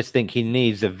silly, but I just think he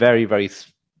needs a very, very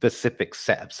specific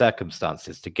set of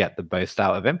circumstances to get the most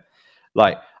out of him.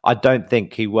 Like, I don't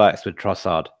think he works with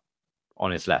Trossard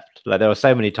on his left. Like, there were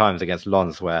so many times against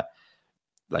Lens where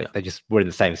they just were in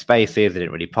the same spaces. They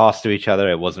didn't really pass to each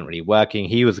other. It wasn't really working.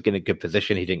 He was in a good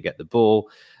position. He didn't get the ball.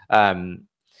 I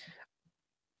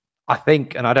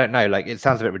think, and I don't know, like, it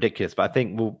sounds a bit ridiculous, but I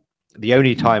think the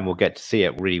only time we'll get to see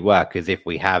it really work is if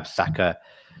we have Saka,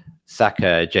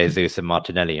 Jesus, and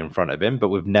Martinelli in front of him. But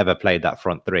we've never played that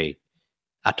front three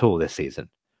at all this season,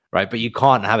 right? But you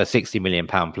can't have a £60 million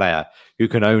player who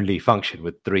can only function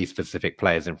with 3 specific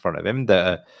players in front of him that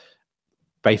are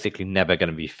basically never going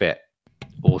to be fit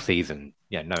all season,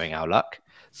 knowing our luck.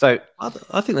 So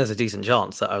I think there's a decent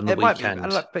chance that on the weekend.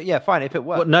 But yeah, fine if it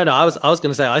works. Well, no, I was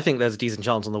going to say I think there's a decent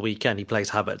chance on the weekend he plays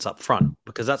Havertz up front,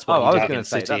 because that's what I was going to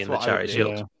say City in the Charity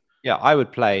Shield. Yeah, I'll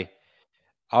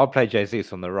play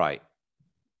Jesus on the right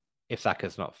if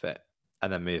Saka's not fit,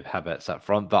 and then move Havertz up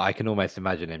front. But I can almost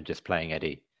imagine him just playing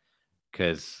Eddie,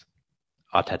 because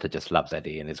Arteta just loves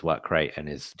Eddie and his work rate and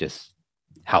his just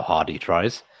how hard he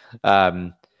tries.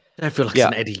 I don't feel like it's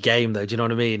an Eddie game, though. Do you know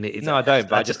what I mean? No, I don't.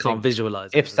 But I just can't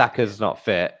visualize. If Saka's not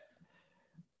fit,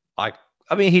 I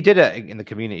mean, he did it in the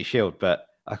Community Shield, but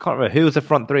I can't remember who was the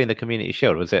front three in the Community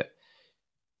Shield. Was it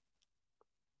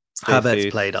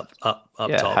Havertz played up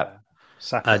top?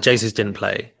 Jesus didn't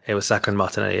play. It was Saka and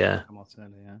Martinelli. Yeah.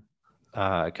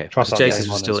 Okay. Jesus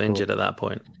was still injured at that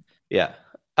point. Yeah.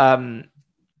 But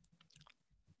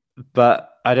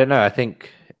I don't know. I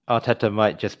think Arteta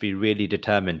might just be really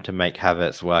determined to make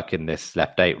Havertz work in this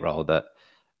left 8 role, that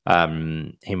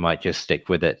he might just stick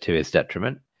with it to his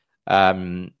detriment.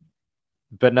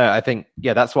 But no, I think,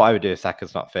 that's what I would do if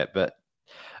Saka's not fit. But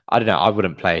I don't know. I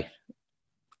wouldn't play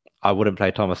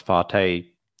Thomas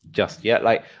Partey just yet.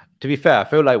 Like, to be fair, I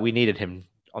feel like we needed him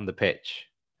on the pitch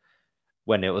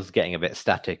when it was getting a bit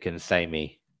static and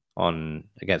samey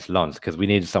against Lens, because we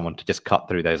needed someone to just cut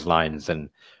through those lines and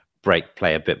break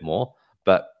play a bit more.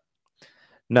 But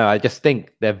no, I just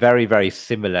think they're very, very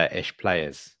similar-ish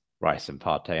players, Rice and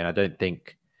Partey, and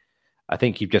I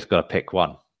think you've just got to pick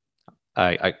one.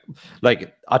 Like,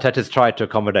 Arteta's tried to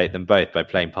accommodate them both by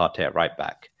playing Partey at right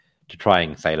back to try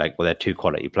and say, like, well, they're 2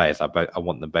 quality players. I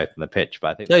want them both on the pitch,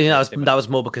 but I think that was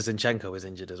more because Zinchenko was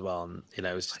injured as well, and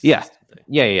it was just, yeah.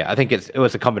 I think it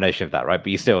was a combination of that, right?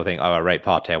 But you still think, I rate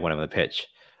Partey, I want him on the pitch.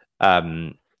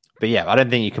 But yeah, I don't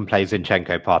think you can play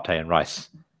Zinchenko, Partey, and Rice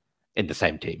in the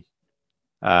same team.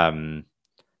 I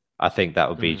think that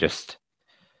would be just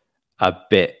a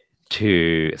bit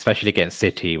too, especially against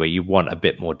City, where you want a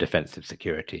bit more defensive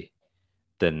security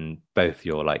than both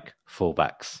your like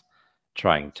fullbacks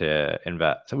trying to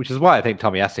invert. So, which is why I think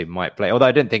Tomiyasu might play. Although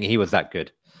I didn't think he was that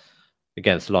good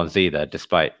against Lens either,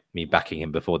 despite me backing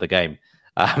him before the game.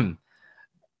 I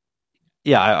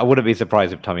wouldn't be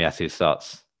surprised if Tomiyasu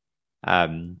starts,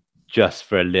 just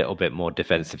for a little bit more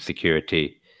defensive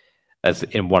security as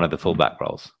in one of the fullback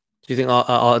roles. Do you think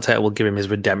Arteta will give him his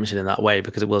redemption in that way?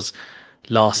 Because it was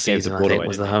last season, I think,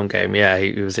 was the home game. Yeah,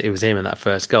 it was him in that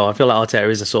first goal. I feel like Arteta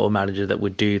is a sort of manager that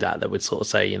would do that would sort of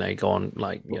say, go on,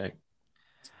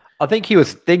 I think he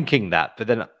was thinking that, but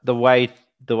then the way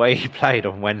he played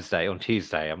on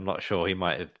Tuesday, I'm not sure. He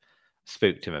might have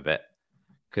spooked him a bit,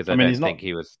 because I don't think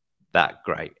he was that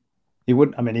great. He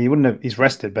wouldn't have. He's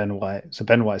rested Ben White, so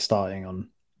Ben White's starting on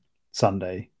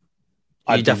Sunday.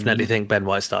 You definitely think Ben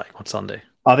White's starting on Sunday?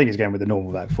 I think he's going with the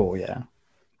normal back four. Yeah,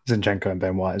 Zinchenko and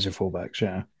Ben White as your fullbacks.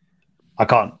 Yeah, I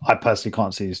personally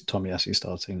can't see Tomiyasu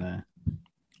starting there.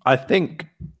 I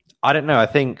don't know. I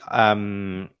think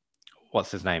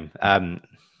what's his name?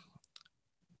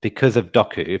 Because of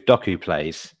Doku, if Doku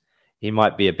plays, he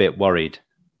might be a bit worried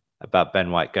about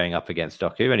Ben White going up against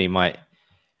Doku, and he might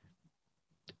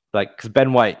because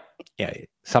Ben White,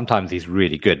 sometimes he's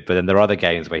really good, but then there are other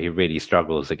games where he really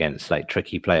struggles against like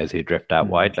tricky players who drift out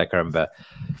wide. Like I remember,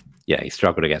 he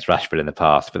struggled against Rashford in the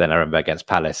past, but then I remember against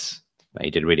Palace,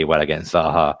 he did really well against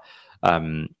Zaha.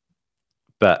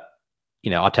 But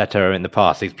Arteta in the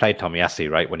past, he's played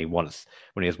Tomiyasu, right? When he was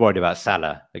worried about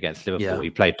Salah against Liverpool, he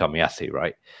played Tomiyasu,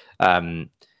 right?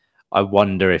 I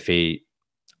wonder if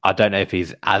I don't know if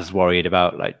he's as worried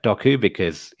about like Doku,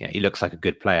 because he looks like a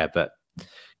good player, but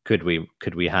could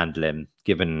we handle him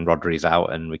given Rodri's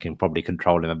out and we can probably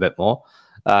control him a bit more?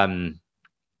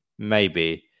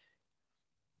 Maybe.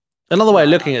 Another way of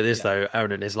looking at this, though,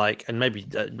 Aaron, is like, and maybe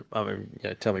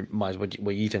tell me, Miles,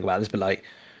 what you think about this, but like,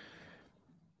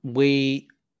 we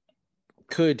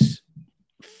could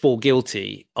fall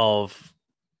guilty of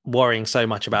worrying so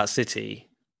much about City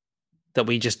that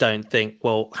we just don't think,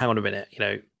 well, hang on a minute,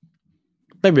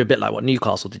 maybe a bit like what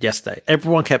Newcastle did yesterday.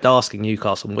 Everyone kept asking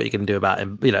Newcastle, what are you going to do about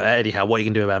him? Eddie Howe, what are you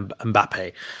going to do about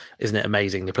Mbappe? Isn't it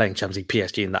amazing? They're playing Champions League,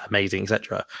 PSG, and that amazing,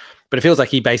 etc. But it feels like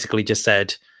he basically just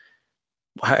said,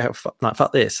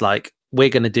 fuck this. Like, we're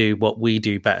going to do what we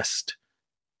do best,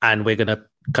 and we're going to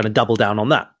kind of double down on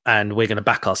that, and we're going to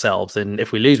back ourselves. And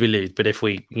if we lose, we lose. But if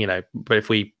we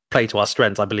play to our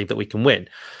strengths, I believe that we can win.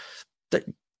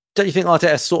 Don't you think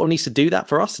Arteta sort of needs to do that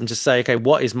for us and just say, okay,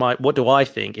 what do I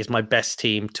think is my best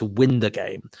team to win the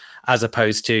game, as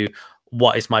opposed to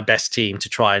what is my best team to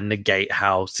try and negate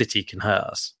how City can hurt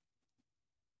us?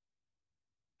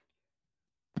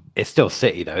 It's still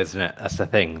City, though, isn't it? That's the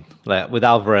thing. Like with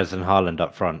Alvarez and Haaland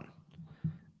up front,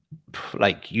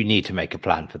 like you need to make a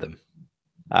plan for them.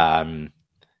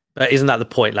 But isn't that the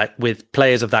point? Like with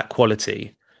players of that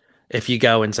quality, if you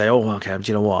go and say, "Oh, okay, do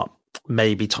you know what?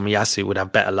 Maybe Tomiyasu would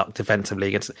have better luck defensively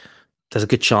against," there's a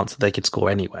good chance that they could score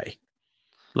anyway.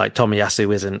 Like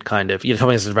Tomiyasu isn't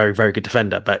Tomiyasu is a very, very good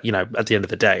defender, but at the end of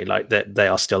the day, like they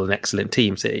are still an excellent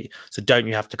team, City. So don't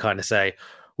you have to kind of say,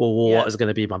 well, what is going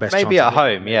to be my best? Maybe at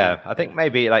home, yeah. I think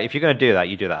maybe like if you're going to do that,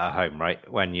 you do that at home,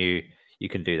 right? When you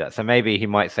can do that. So maybe he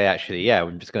might say, actually, yeah,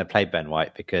 I'm just going to play Ben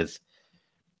White because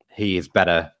he is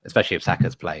better, especially if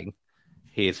Saka's playing.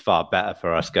 He is far better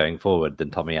for us going forward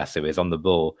than Tomiyasu is on the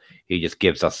ball. He just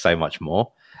gives us so much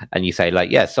more. And you say,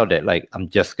 like, yeah, sod it. Like, I'm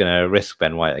just going to risk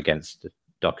Ben White against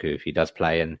Doku if he does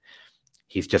play, and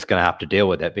he's just going to have to deal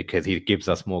with it because he gives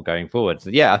us more going forward. So,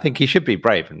 yeah, I think he should be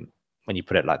brave when you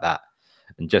put it like that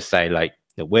and just say, like,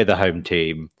 we're the home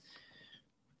team.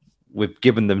 We've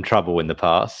given them trouble in the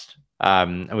past,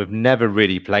 and we've never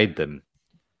really played them,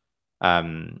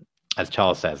 as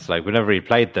Charles says. Like, we've never really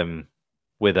played them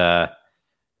with a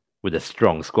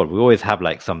strong squad. We always have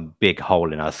like some big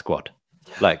hole in our squad.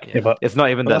 Like it's not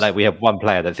even that like we have one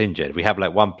player that's injured. We have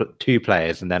like two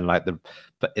players, and then like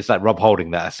it's like Rob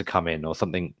Holding that has to come in, or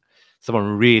something.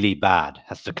 Someone really bad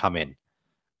has to come in.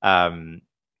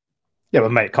 Yeah,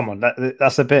 but mate, come on,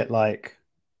 that's a bit like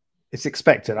it's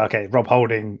expected. Okay, Rob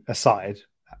Holding aside,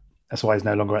 that's why he's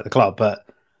no longer at the club. But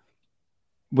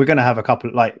we're going to have a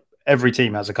couple. Like every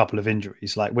team has a couple of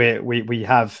injuries. Like we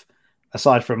have,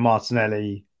 aside from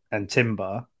Martinelli and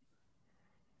Timber,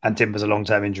 and Timber's a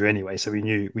long-term injury anyway, so we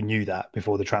knew that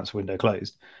before the transfer window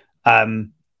closed.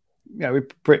 We're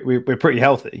pretty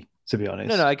healthy, to be honest.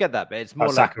 No, I get that, but it's more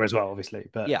like Saka as well, obviously.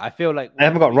 But yeah, I feel like they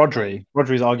haven't got Rodri.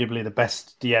 Rodri's arguably the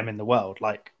best DM in the world.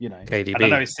 Like KDB. I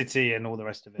don't know, it's City and all the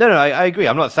rest of it. No, I agree.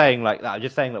 I'm not saying like that. I'm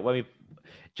just saying that when it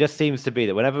just seems to be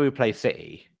that whenever we play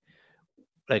City,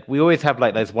 like we always have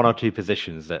like those one or two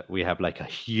positions that we have like a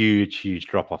huge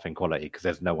drop off in quality because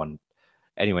there's no one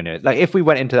anywhere near it. Like if we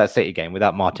went into that City game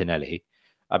without Martinelli,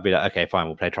 I'd be like, okay, fine,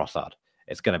 we'll play Trossard.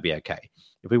 It's going to be okay.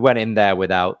 If we went in there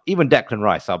without even Declan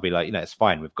Rice, I'll be like, it's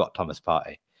fine. We've got Thomas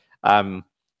Partey.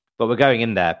 But we're going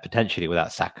in there potentially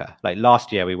without Saka. Like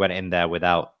last year, we went in there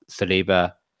without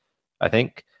Saliba, I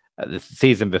think. The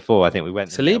season before, I think we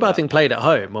went. Saliba, I think, played at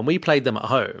home. When we played them at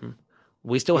home,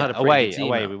 we still had a pretty good team.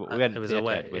 Away. We went. It was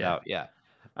away without. Yeah.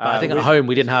 But I think at home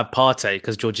we didn't have Partey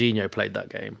because Jorginho played that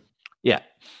game. Yeah.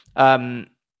 And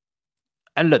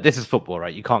look, this is football,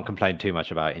 right? You can't complain too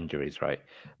much about injuries, right?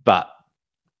 But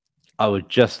I would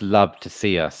just love to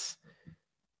see us,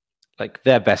 like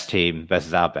their best team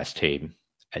versus our best team,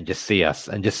 and just see us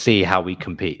and just see how we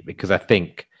compete, because I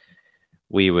think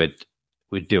we'd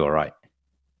do all right.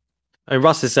 I mean,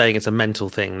 Russ is saying it's a mental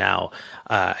thing now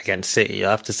against City.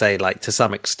 I have to say, like to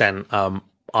some extent,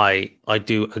 I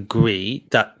do agree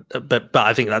that, but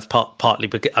I think that's partly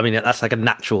because I mean that's like a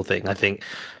natural thing. I think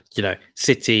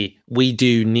City, we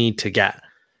do need to get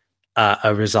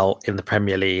a result in the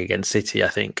Premier League against City. I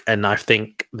think, and I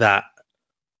think that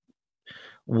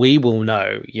we will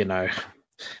know,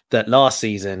 that last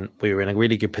season we were in a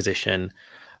really good position.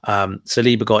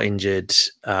 Saliba got injured,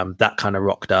 that kind of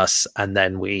rocked us, and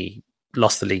then we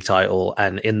lost the league title.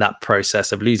 And in that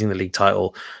process of losing the league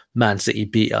title, Man City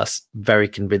beat us very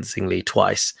convincingly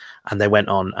twice, and they went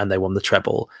on and they won the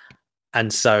treble.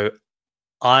 And so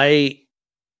I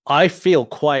feel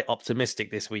quite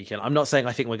optimistic this weekend. I'm not saying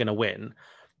I think we're going to win,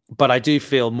 but I do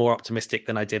feel more optimistic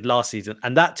than I did last season.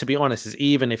 And that, to be honest, is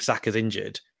even if Saka's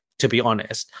injured, to be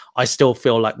honest, I still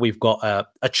feel like we've got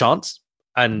a chance.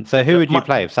 And so who would you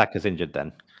play if Saka's injured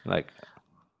then? Like,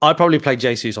 I'd probably play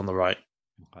Jesus on the right.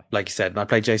 Okay. Like you said, and I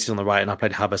played Jesus on the right, and I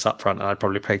played Havertz up front, and I'd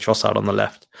probably play Trossard on the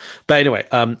left. But anyway,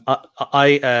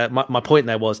 my point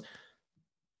there was,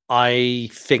 I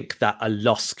think that a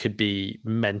loss could be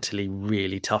mentally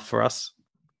really tough for us,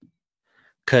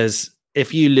 because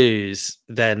if you lose,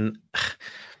 then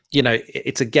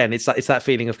it's that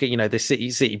feeling of the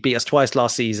City beat us twice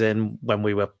last season when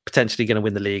we were potentially going to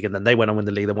win the league, and then they went on to win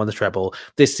the league, they won the treble.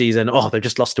 This season, they've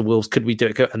just lost to Wolves. Could we do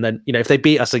it? And then if they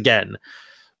beat us again,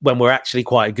 when we're actually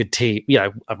quite a good team, we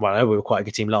were quite a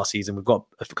good team last season. We've got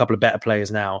a couple of better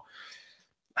players now.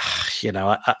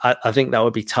 I think that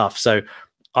would be tough. So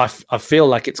I feel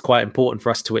like it's quite important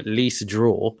for us to at least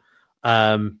draw.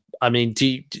 I mean,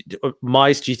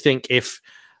 Mize, do you think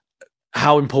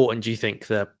how important do you think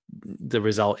the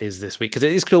result is this week? Because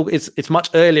it is cool. It's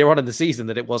much earlier on in the season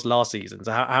than it was last season.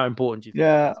 So how important do you think?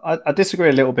 Yeah, I disagree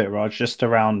a little bit, Raj, just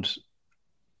around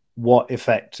what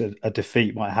effect a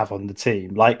defeat might have on the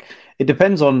team. Like, it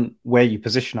depends on where you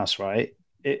position us, right?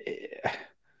 If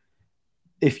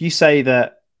you say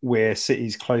that we're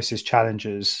City's closest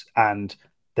challengers and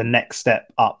the next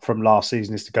step up from last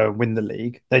season is to go and win the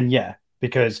league, then yeah,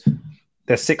 because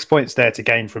there's 6 points there to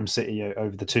gain from City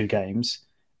over the two games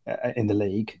in the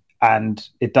league. And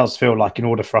it does feel like in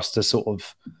order for us to sort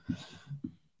of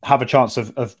have a chance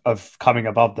of coming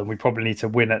above them, we probably need to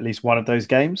win at least one of those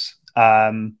games.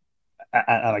 And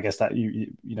I guess that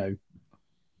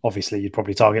obviously you'd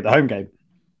probably target the home game.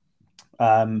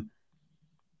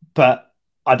 But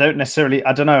I don't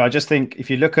know. I just think if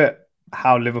you look at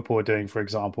how Liverpool are doing, for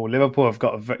example, Liverpool have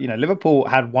got, Liverpool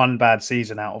had one bad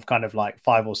season out of kind of like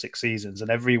 5 or 6 seasons. And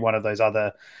every one of those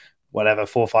other, 4,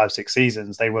 5, 6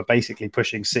 seasons, they were basically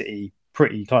pushing City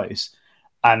pretty close.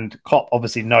 And Klopp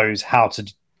obviously knows how to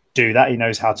do that. He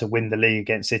knows how to win the league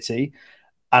against City.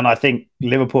 And I think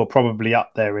Liverpool are probably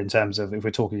up there in terms of, if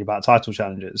we're talking about title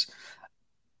challenges.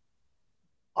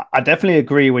 I definitely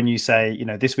agree when you say,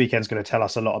 this weekend's going to tell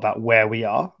us a lot about where we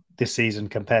are this season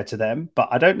compared to them. But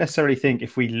I don't necessarily think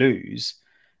if we lose,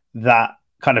 that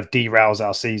kind of derails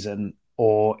our season,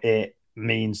 or it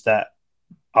means that,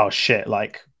 oh shit,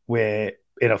 like we're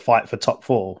in a fight for top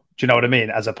 4. Do you know what I mean?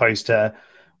 As opposed to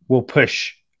we'll be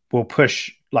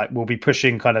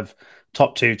pushing kind of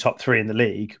top 2, top 3 in the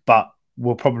league, but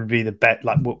we'll probably be the bet.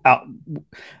 Like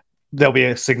there'll be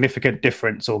a significant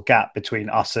difference or gap between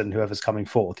us and whoever's coming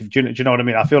fourth. Do you know what I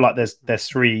mean? I feel like there's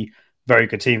 3 very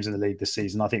good teams in the league this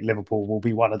season. I think Liverpool will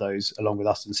be one of those, along with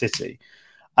us and City.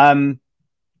 Obviously,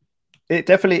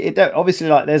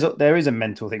 like there is a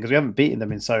mental thing because we haven't beaten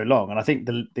them in so long, and I think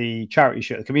the Charity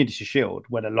Shield, the Community Shield,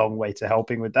 went a long way to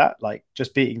helping with that. Like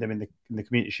just beating them in the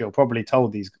Community Shield probably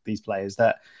told these players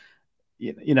that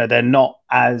they're not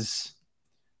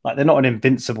they're not an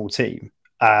invincible team,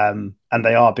 and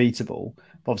they are beatable.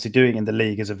 But obviously, doing it in the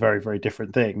league is a very, very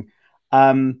different thing.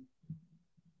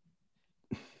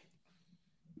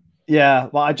 Yeah,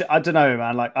 well, I don't know,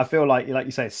 man. Like, I feel like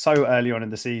you say, it's so early on in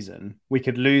the season, we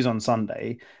could lose on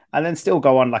Sunday and then still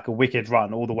go on like a wicked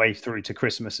run all the way through to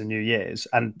Christmas and New Year's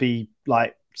and be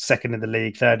like second in the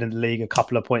league, third in the league, a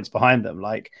couple of points behind them.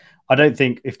 Like, I don't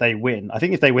think if they win, I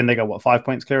think if they win, they go, what, 5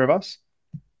 points clear of us?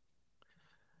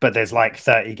 But there's like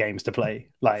 30 games to play.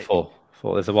 Like, Four.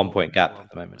 There's a 1 point gap at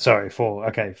the moment. Sorry, 4.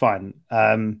 Okay, fine.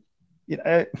 You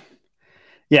know,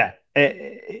 yeah,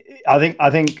 I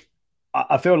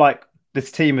feel like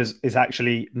this team is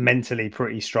actually mentally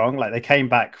pretty strong. Like, they came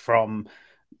back from,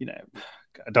 I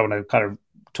don't want to kind of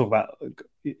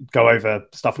go over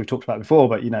stuff we've talked about before,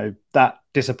 but that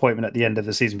disappointment at the end of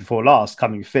the season before last,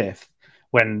 coming fifth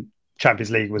when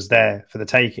Champions League was there for the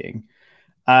taking.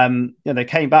 They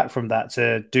came back from that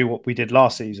to do what we did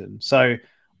last season. So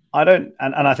I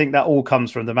think that all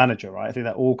comes from the manager, right? I think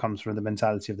that all comes from the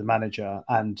mentality of the manager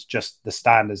and just the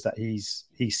standards that he's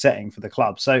setting for the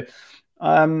club. So,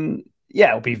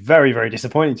 it'll be very, very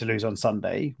disappointing to lose on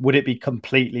Sunday. Would it be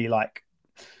completely like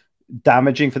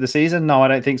damaging for the season? No, I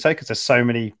don't think so, because there's so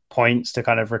many points to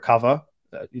kind of recover.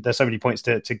 There's so many points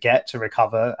to get to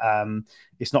recover.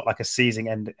 It's not like a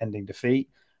season-ending defeat.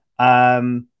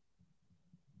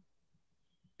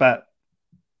 But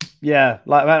yeah,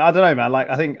 like, man, I don't know, man. Like,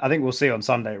 I think we'll see on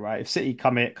Sunday, right? If City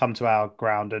come to our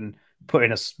ground and put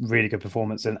in a really good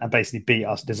performance and basically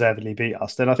deservedly beat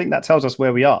us, then I think that tells us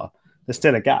where we are. There's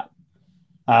still a gap.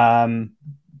 But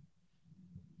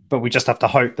we just have to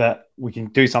hope that we can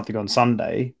do something on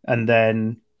Sunday and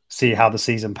then see how the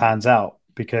season pans out,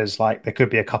 because like there could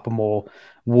be a couple more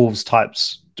Wolves type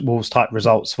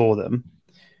results for them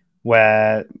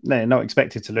where they're not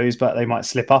expected to lose, but they might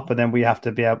slip up, and then we have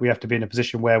to be in a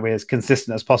position where we're as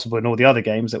consistent as possible in all the other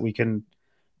games that we can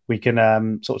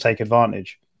sort of take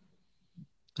advantage.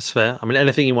 That's fair. I mean,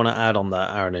 anything you want to add on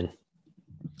that, Aaron?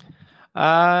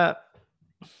 Yeah,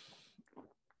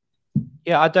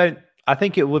 I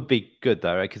think it would be good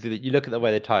though, right? Because you look at the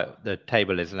way the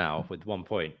table is now with 1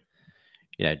 point.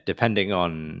 Depending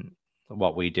on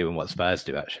what we do and what Spurs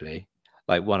do, actually,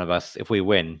 like one of us, if we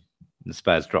win, the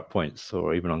Spurs drop points,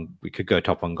 or even we could go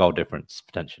top on goal difference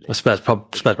potentially. Well, Spurs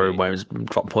probably won't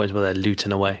drop points, but they're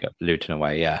looting away.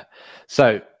 Yeah.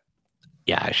 So,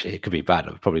 yeah, actually, it could be bad.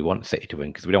 We probably want City to win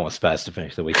because we don't want Spurs to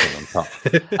finish the weekend on top.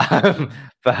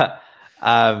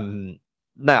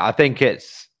 No, I think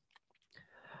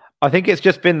it's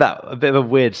just been a bit of a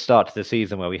weird start to the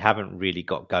season where we haven't really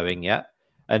got going yet.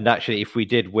 And actually, if we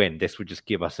did win, this would just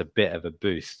give us a bit of a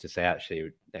boost to say,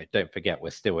 actually, don't forget,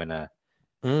 we're still in a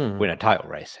title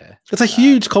race here. It's a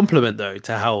huge compliment, though,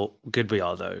 to how good we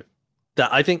are, though.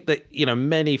 That I think that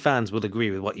many fans will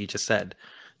agree with what you just said,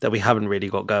 that we haven't really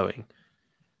got going,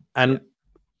 and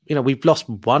we've lost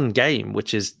one game,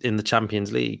 which is in the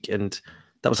Champions League, and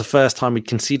that was the first time we'd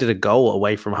conceded a goal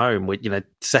away from home. With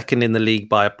second in the league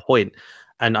by a point,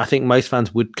 and I think most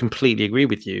fans would completely agree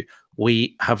with you.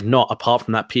 We have not, apart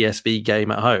from that PSV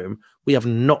game at home, we have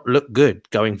not looked good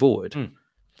going forward.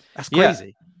 That's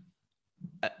crazy.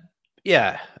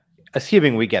 Yeah,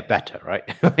 assuming we get better, right?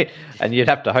 And you'd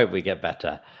have to hope we get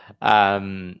better.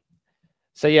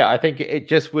 So yeah, I think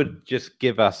it would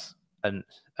give us a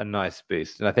nice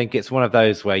boost. And I think it's one of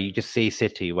those where you just see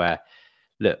City where,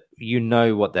 look,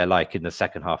 what they're like in the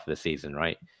second half of the season,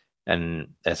 right?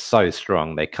 And they're so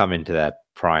strong. They come into their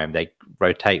prime, they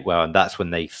rotate well, and that's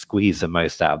when they squeeze the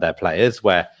most out of their players,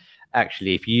 where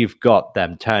actually if you've got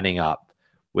them turning up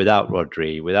without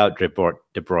Rodri, without De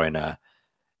Bruyne,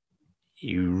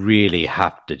 you really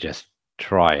have to just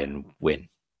try and win,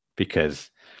 because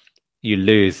you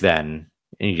lose then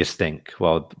and you just think,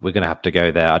 well, we're going to have to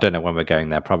go there. I don't know when we're going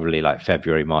there, probably like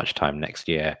February, March time next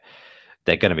year.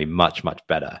 They're going to be much, much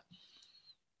better.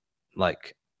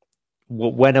 Like,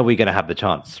 when are we going to have the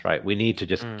chance, right? We need to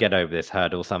just get over this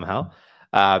hurdle somehow.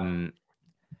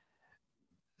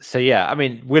 So yeah, I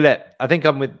mean, I think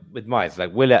I'm with Miles.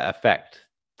 Like, will it affect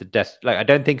I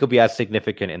don't think it'll be as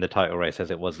significant in the title race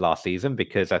as it was last season,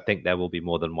 because I think there will be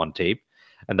more than one team,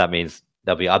 and that means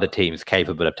there'll be other teams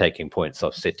capable of taking points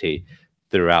off City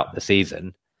throughout the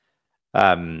season.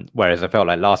 Whereas I felt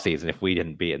like last season, if we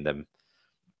didn't beat them,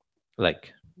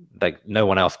 like no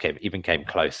one else came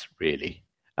close, really.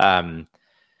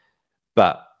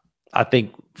 But I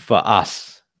think for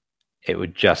us, it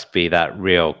would just be that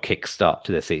real kickstart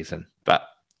to the season. But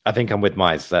I think I'm with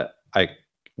Miles that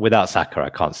without Saka, I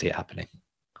can't see it happening.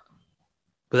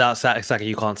 Without Saka,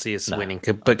 you can't see us winning.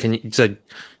 But can you? So,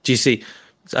 do you see?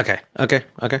 Okay.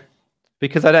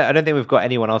 Because I don't think we've got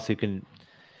anyone else who can.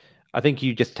 I think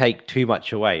you just take too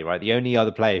much away, right? The only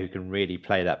other player who can really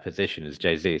play that position is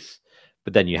Jesus,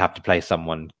 but then you have to play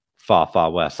someone far,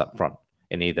 far worse up front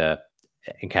in either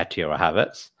Nketiah or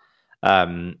Havertz.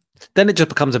 Then it just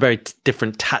becomes a very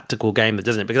different tactical game,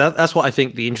 doesn't it? Because that's what I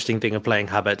think the interesting thing of playing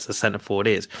Havertz as centre forward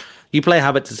is. You play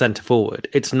Havertz as centre forward,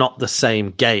 it's not the same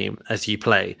game as you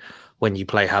play when you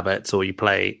play Havertz or you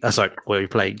play you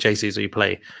play Jesus or you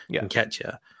play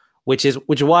Nketiah, which is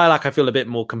why I feel a bit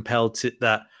more compelled to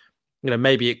that.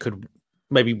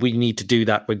 Maybe we need to do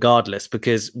that regardless,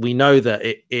 because we know that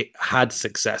it had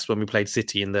success when we played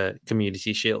City in the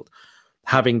Community Shield,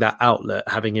 having that outlet,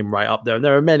 having him right up there. And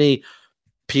there are many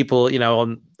people,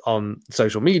 on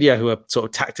social media who are sort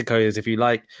of tacticos, if you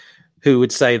like, who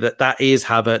would say that is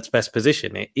Havertz's best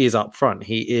position. It is up front.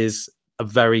 He is a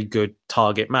very good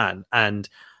target man, and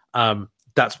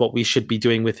that's what we should be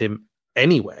doing with him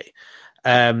anyway.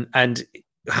 And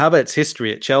Havertz's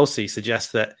history at Chelsea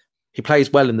suggests that he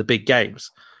plays well in the big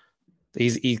games.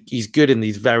 He's good in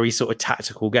these very sort of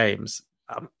tactical games.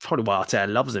 Probably why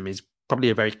Arteta loves him. He's probably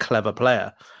a very clever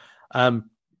player.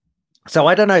 So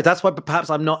I don't know. That's why perhaps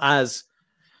I'm not as...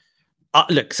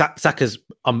 look, Saka's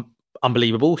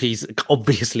unbelievable. He's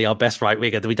obviously our best right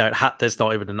winger. We don't have... There's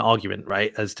not even an argument,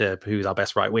 right, as to who's our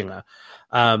best right winger.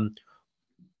 But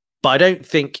I don't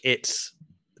think it's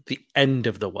the end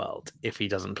of the world if he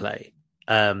doesn't play.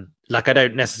 I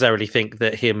don't necessarily think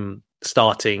that him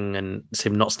starting and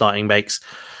him not starting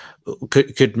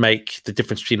could make the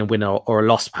difference between a winner or a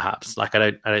loss, perhaps. I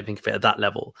don't think of it at that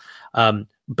level.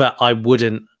 But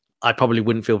I probably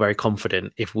wouldn't feel very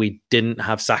confident if we didn't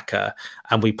have Saka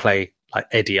and we play like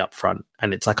Eddie up front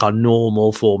and it's like our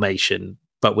normal formation,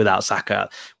 but without Saka.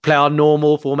 Play our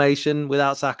normal formation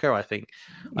without Saka, I think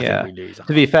we lose.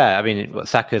 To be fair, I mean,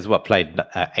 Saka's played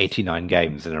 89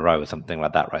 games in a row or something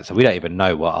like that, right? So we don't even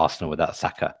know what Arsenal without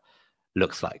Saka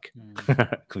looks like.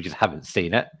 We just haven't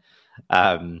seen it.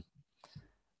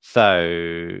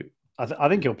 So I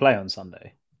think he'll play on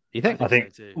Sunday. You think? I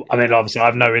think. So I mean, obviously, I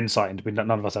have no insight into. None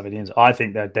of us have any insight. I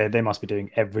think that they must be doing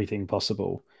everything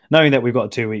possible, knowing that we've got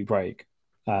a 2-week break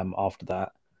after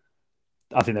that.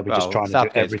 I think they'll be just trying to do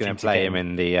everything. Going to play him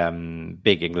in the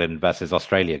big England versus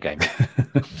Australia game.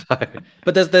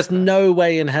 But there's no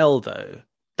way in hell though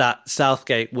that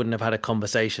Southgate wouldn't have had a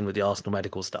conversation with the Arsenal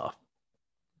medical staff.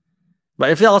 But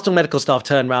if the Arsenal medical staff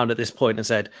turned around at this point and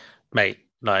said, "Mate,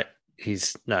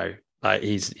 he's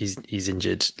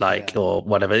injured, or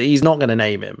whatever," he's not going to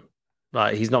name him.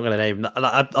 He's not going to name him.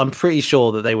 I'm pretty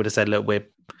sure that they would have said, "Look, we're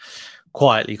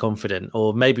quietly confident,"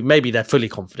 or maybe they're fully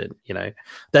confident.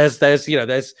 There's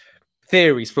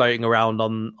theories floating around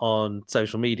on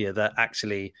social media that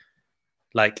actually,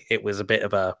 it was a bit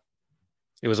of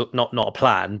it was not a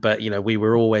plan, but we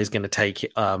were always going to take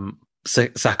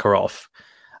Saka off,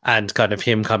 and kind of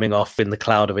him coming off in the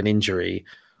cloud of an injury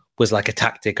was like a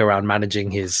tactic around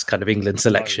managing his kind of England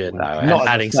selection, not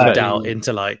adding some doubt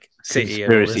into City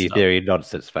conspiracy theory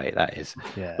nonsense, mate. That is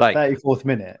 34th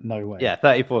minute, no way. Yeah,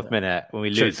 34th minute when we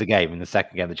lose the game in the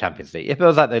second game of the Champions League. If it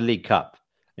was like the League Cup,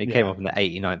 it came up in the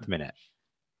 89th minute.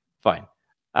 Fine,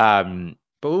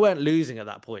 but we weren't losing at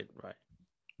that point, right?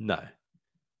 No.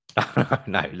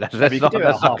 No, let's not. You could do it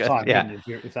at half time,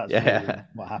 if that's really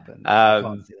what happened. I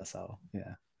can't see that's how.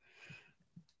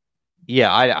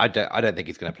 Yeah, I don't think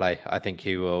he's going to play. I think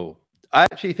he will. I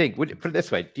actually think. Put it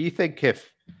this way: do you think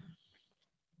if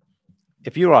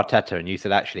you're Arteta and you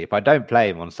said, actually, if I don't play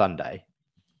him on Sunday,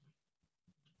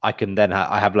 I can then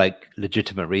I have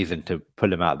legitimate reason to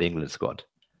pull him out of the England squad,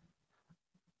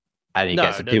 and he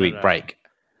gets a 2-week break?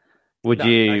 Would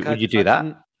you do that?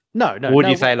 No. Or would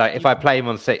you say if I play him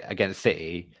against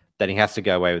City, then he has to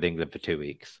go away with England for 2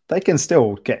 weeks? They can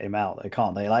still get him out, though,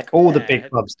 can't they? All the big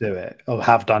clubs do it or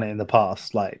have done it in the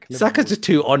past. Saka's just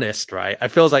too honest, right? I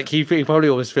feel like he probably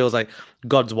always feels like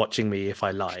God's watching me if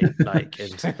I lie. And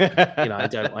I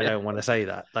don't want to say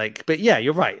that. But yeah,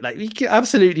 you're right. You can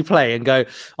absolutely play and go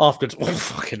afterwards. Oh,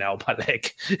 fucking hell, my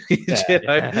leg.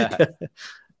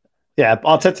 Yeah,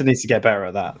 Arteta needs to get better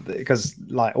at that, because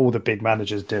all the big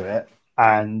managers do it,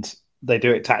 and they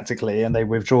do it tactically, and they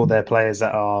withdraw their players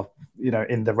that are,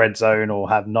 in the red zone or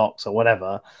have knocks or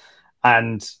whatever,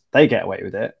 and they get away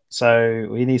with it.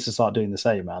 So he needs to start doing the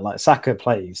same, man. Saka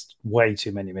plays way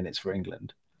too many minutes for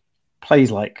England.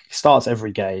 Plays starts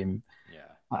every game.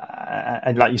 Yeah.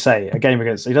 And like you say, a game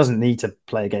against, he doesn't need to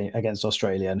play a game against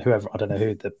Australia and whoever, I don't know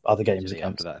who the other games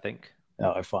against. After that, I think.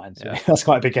 Oh, fine. So that's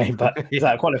quite a big game, but is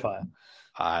that a qualifier?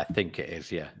 I think it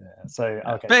is, yeah. So,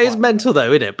 okay. But it's mental,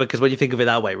 though, isn't it? Because when you think of it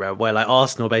that way, where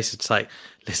Arsenal basically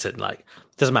listen,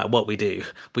 doesn't matter what we do,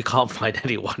 we can't find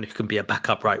anyone who can be a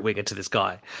backup right winger to this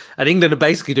guy. And England are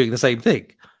basically doing the same thing.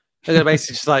 They're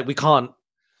basically just we can't,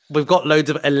 we've got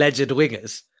loads of alleged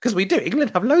wingers, because we do.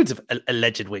 England have loads of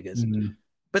alleged wingers.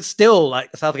 but still,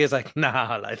 like Southgate's like,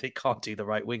 nah, like they can't do the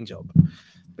right wing job.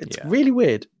 It's really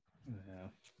weird.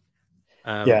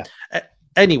 Yeah.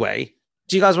 Anyway,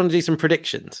 do you guys want to do some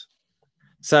predictions?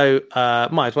 So,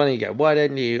 Mike, why don't you go? Why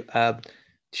don't you?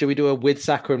 Should we do a with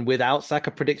Saka and without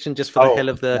Saka prediction just for the hell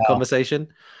of the conversation?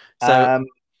 So,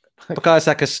 Bukayo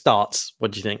Saka starts.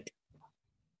 What do you think?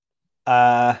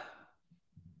 So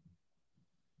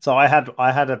I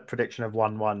had a prediction of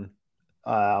 1-1.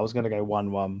 I was going to go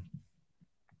 1-1.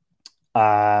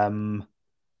 I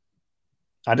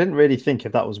didn't really think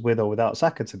if that was with or without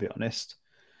Saka, to be honest.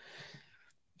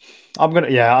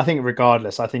 I think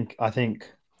regardless, I think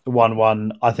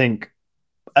 1-1. I think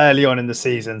early on in the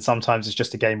season, sometimes it's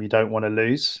just a game you don't want to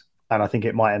lose. And I think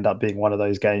it might end up being one of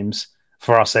those games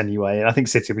for us anyway. And I think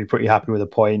City will be pretty happy with a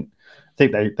point. I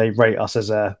think they rate us as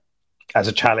a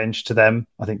challenge to them.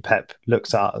 I think Pep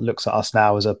looks at us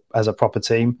now as a proper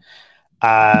team. So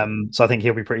I think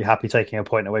he'll be pretty happy taking a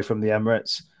point away from the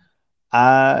Emirates. So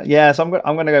I'm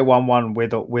going to go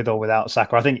 1-1 with or without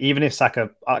Saka. I think even if Saka,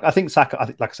 like I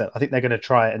said, I think they're going to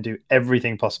try and do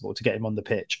everything possible to get him on the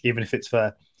pitch, even if it's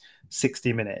for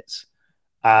 60 minutes.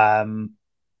 But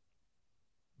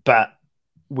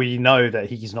we know that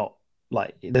he's not,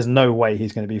 like, there's no way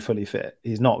he's going to be fully fit.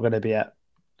 He's not going to be at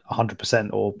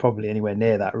 100% or probably anywhere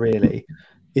near that, really.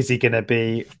 Is he going to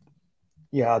be,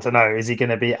 I don't know. Is he going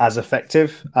to be as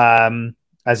effective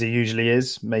as he usually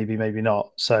is? Maybe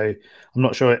not. So I'm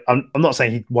not sure. I'm not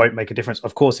saying he won't make a difference.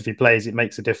 Of course, if he plays, it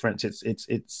makes a difference.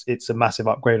 It's a massive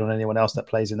upgrade on anyone else that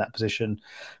plays in that position.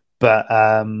 But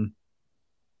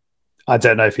I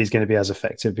don't know if he's going to be as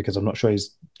effective because I'm not sure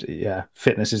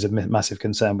fitness is a massive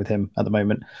concern with him at the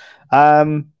moment.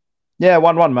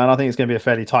 1-1, man. I think it's going to be a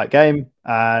fairly tight game,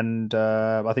 and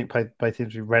I think both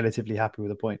teams will be relatively happy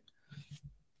with a point.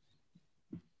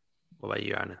 What about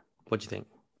you, Anna? What do you think?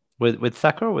 With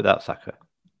Saka or without Saka?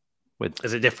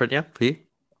 Is it different, yeah, for you?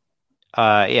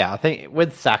 I think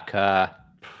with Saka,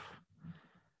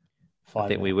 I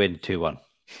think we win 2-1.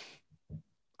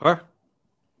 Or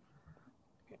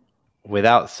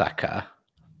without Saka,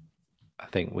 I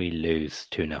think we lose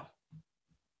 2-0.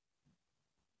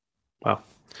 Wow.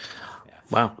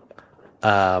 Yeah.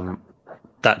 Wow.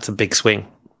 That's a big swing.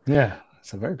 Yeah,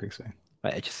 it's a very big swing.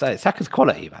 It's just like Saka's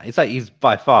quality, man. It's like he's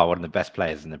by far one of the best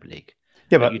players in the league.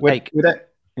 Yeah, but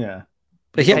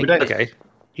okay.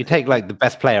 You take like the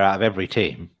best player out of every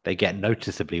team, they get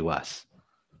noticeably worse.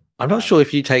 I'm not sure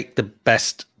if you take the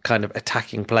best kind of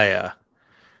attacking player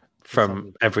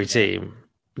from every team,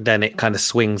 then it kind of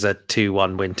swings a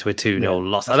 2-1 win to a 2-0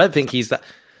 loss. I don't think he's that.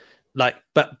 Like,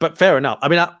 but fair enough. I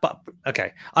mean,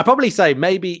 okay. I'd probably say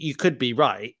maybe you could be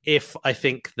right if I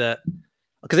think that,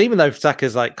 because even though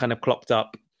Saka's like kind of clocked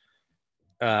up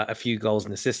a few goals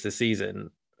and assists this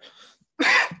season,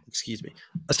 excuse me,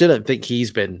 I still don't think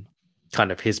he's been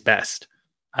kind of his best.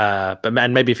 But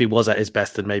man, maybe if he was at his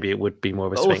best, then maybe it would be more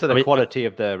of a swing. Also, the quality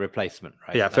of the replacement,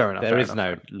 right? Yeah, fair enough. There is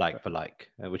no like for like,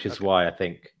 which is why I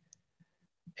think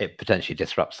it potentially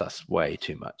disrupts us way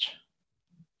too much,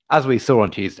 as we saw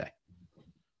on Tuesday.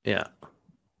 Yeah.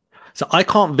 So I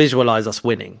can't visualize us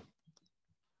winning.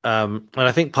 And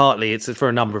I think partly it's for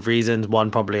a number of reasons.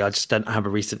 One, probably I just don't have a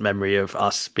recent memory of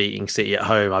us beating City at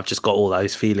home. I've just got all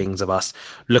those feelings of us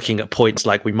looking at points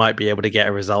like we might be able to get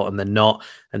a result and then not,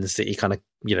 and the City kind of,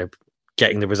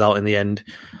 getting the result in the end.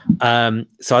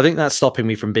 So I think that's stopping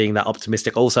me from being that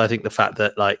optimistic. Also, I think the fact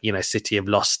that City have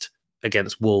lost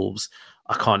against Wolves,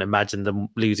 I can't imagine them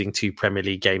losing 2 Premier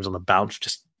League games on the bounce.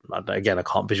 Just again, I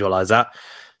can't visualize that.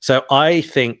 So I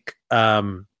think,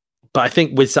 but I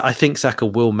think Saka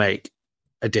will make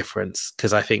a difference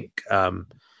because I think Aaron,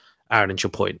 and your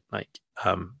point,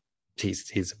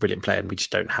 he's a brilliant player and we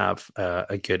just don't have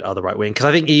a good other right wing. Because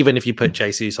I think even if you put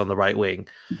Jesus on the right wing,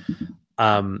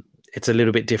 it's a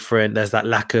little bit different. There's that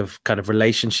lack of kind of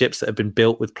relationships that have been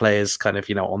built with players kind of,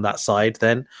 on that side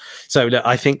then. So look,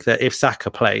 I think that if Saka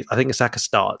plays, I think if Saka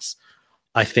starts,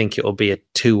 I think it will be a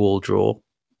 2-2 draw.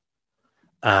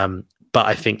 But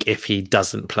I think if he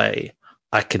doesn't play,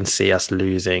 I can see us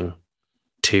losing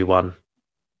 2-1.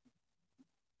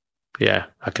 Yeah,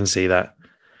 I can see that.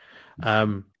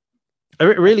 Really,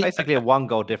 it's basically a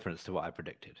 1-goal difference to what I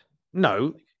predicted.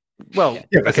 No. Well,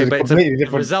 okay, but it's a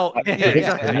different result. Yeah,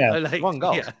 exactly. Yeah. Like, 1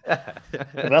 goal. Yeah.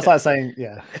 That's like saying,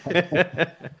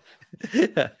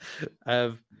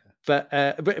 But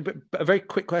a very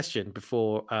quick question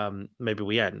before maybe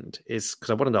we end is, because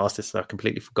I wanted to ask this and I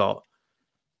completely forgot.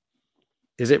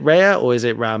 Is it Raya or is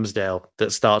it Ramsdale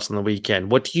that starts on the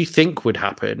weekend? What do you think would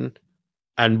happen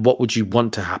and what would you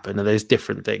want to happen? Are those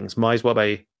different things? Mize, what about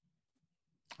you?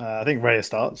 I think Raya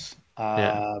starts.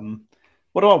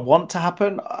 What do I want to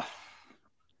happen?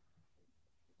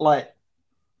 like,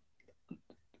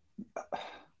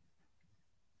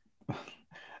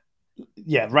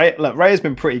 yeah, Ray has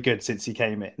been pretty good since he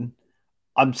came in.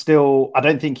 I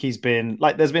don't think he's been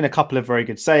like, there's been a couple of very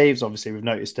good saves. Obviously, we've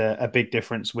noticed a big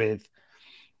difference with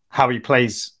how he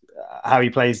plays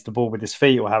the ball with his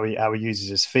feet, or how he uses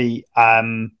his feet.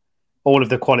 All of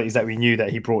the qualities that we knew that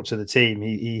he brought to the team,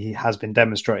 he has been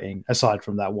demonstrating, aside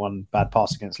from that one bad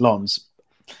pass against Lens.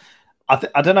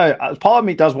 I don't know. Part of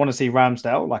me does want to see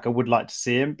Ramsdale. Like, I would like to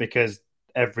see him, because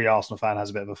every Arsenal fan has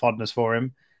a bit of a fondness for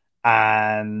him.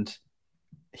 And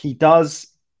he does.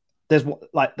 There's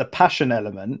like the passion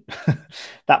element,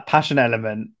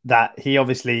 that he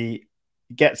obviously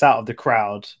gets out of the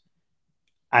crowd,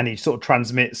 and he sort of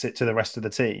transmits it to the rest of the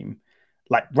team.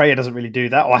 Like, Raya doesn't really do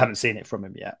that, or I haven't seen it from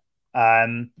him yet.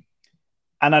 And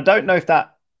I don't know if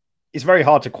that, it's very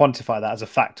hard to quantify that as a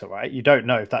factor, right? You don't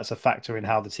know if that's a factor in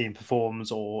how the team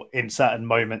performs, or in certain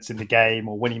moments in the game,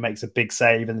 or when he makes a big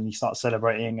save and then he starts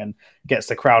celebrating and gets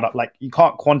the crowd up. Like, you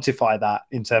can't quantify that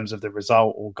in terms of the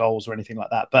result or goals or anything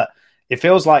like that. But it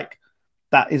feels like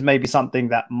that is maybe something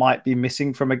that might be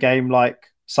missing from a game like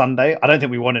Sunday. I don't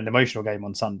think we want an emotional game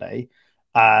on Sunday,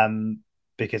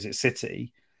 because it's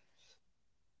City.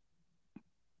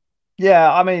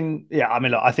 I mean,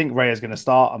 look, I think Raya's going to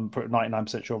start. I'm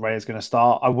 99% sure Raya's going to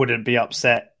start. I wouldn't be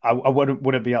upset. I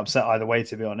wouldn't be upset either way,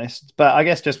 to be honest. But I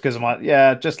guess just because of I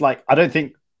don't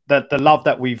think that the love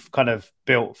that we've kind of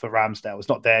built for Ramsdale is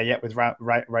not there yet with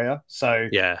Raya. So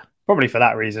probably for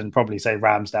that reason, probably say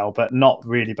Ramsdale, but not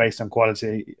really based on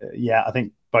quality. I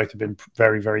think both have been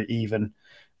very, very even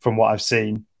from what I've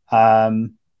seen.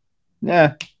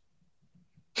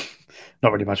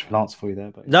 Not really much of an answer for you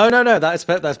there, but no, that's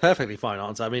perfectly fine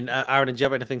answer. I mean, Aaron, did you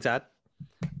have anything to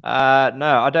add?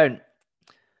 No, I don't.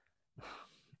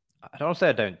 I don't say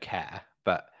I don't care,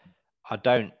 but I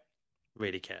don't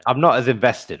really care. I'm not as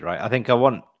invested, right? I think I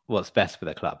want what's best for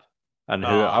the club, and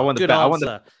I want the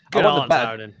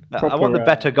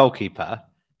better goalkeeper,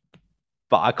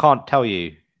 but I can't tell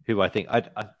you who I think.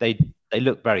 They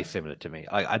look very similar to me.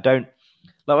 I don't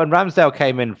like when Ramsdale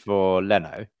came in for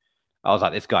Leno. I was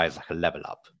like, this guy is like a level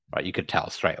up, right? You could tell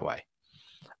straight away.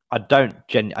 I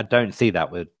don't see that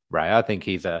with Ray. I think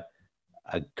he's a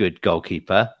good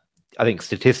goalkeeper. I think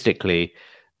statistically,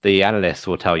 the analysts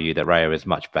will tell you that Raya is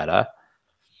much better.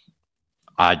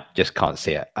 I just can't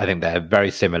see it. I think they're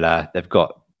very similar. They've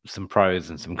got some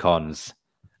pros and some cons.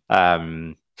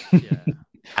 And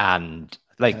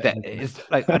like that is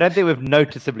like, I don't think we've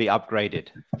noticeably upgraded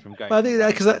from going. Well, I think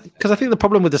that because I think the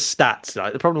problem with the stats,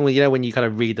 like the problem with, when you kind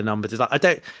of read the numbers, is like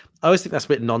I always think that's a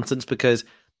bit nonsense, because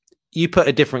you put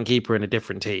a different keeper in a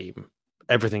different team,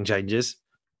 everything changes.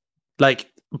 Like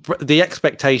the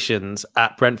expectations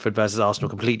at Brentford versus Arsenal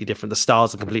are completely different. The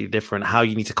stars are completely different. How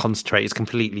you need to concentrate is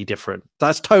completely different.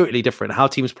 That's totally different. How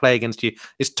teams play against you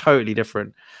is totally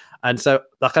different. And so,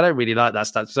 like, I don't really like that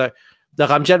stat. So,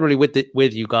 like, I'm generally with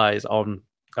you guys on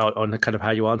kind of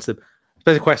how you answer.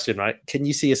 There's a question, right? Can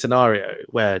you see a scenario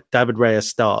where David Raya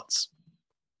starts,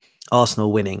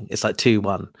 Arsenal winning, it's like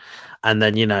 2-1, and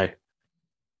then,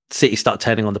 City start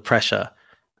turning on the pressure,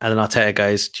 and then Arteta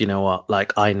goes, do you know what?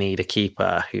 Like, I need a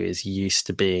keeper who is used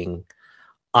to being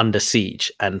under siege,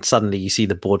 and suddenly you see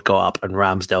the board go up and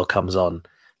Ramsdale comes on,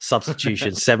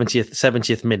 substitution,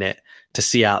 70th minute, to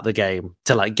see out the game,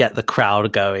 to like get the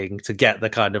crowd going, to get the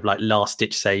kind of like last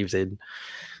ditch saves in.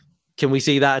 Can we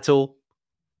see that at all?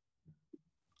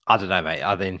 I don't know, mate.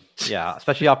 I mean,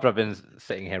 especially after I've been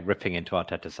sitting here ripping into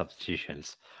Arteta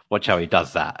substitutions. Watch how he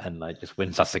does that and like just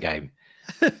wins us a game.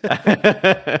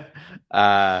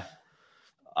 I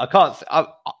can't.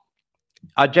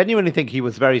 I genuinely think he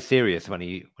was very serious when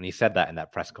he said that in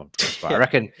that press conference. Right? I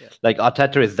reckon like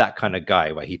Arteta is that kind of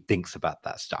guy where he thinks about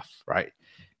that stuff, right?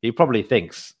 He probably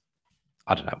thinks,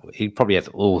 I don't know, he probably has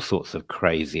all sorts of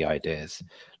crazy ideas.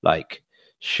 Like,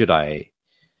 should I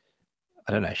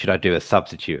do a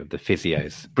substitute of the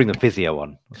physios, bring the physio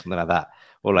on or something like that,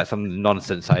 or like some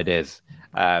nonsense ideas.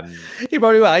 He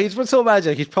probably will. He's sort of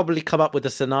manager. He's probably come up with a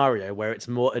scenario where it's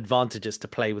more advantageous to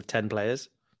play with 10 players.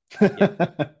 You know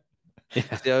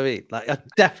what I mean?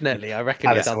 Like, definitely, I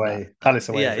reckon he's done that. Palace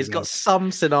away. Yeah, he's got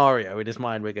some scenario in his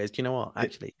mind where he goes, do you know what?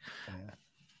 Actually,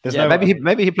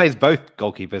 maybe he plays both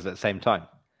goalkeepers at the same time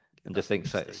and just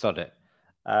thinks, sod it.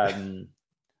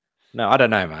 No, I don't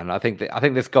know, man. I think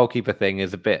this goalkeeper thing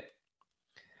is a bit.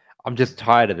 I'm just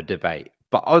tired of the debate.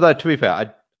 But although, to be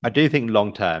fair, I do think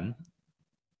long term,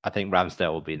 I think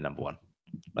Ramsdale will be number one.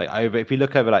 Like, if you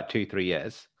look over like 2-3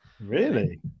 years,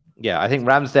 really, I think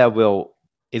Ramsdale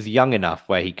is young enough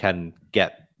where he can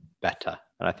get better,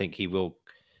 and I think he will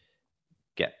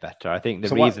get better. I think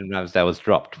the reason Ramsdale was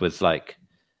dropped was like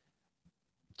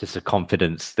just a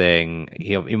confidence thing.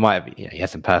 He might have, he had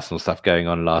some personal stuff going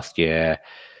on last year,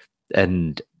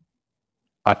 and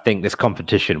I think this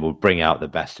competition will bring out the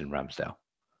best in Ramsdale.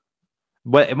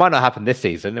 Well, it might not happen this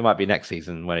season. It might be next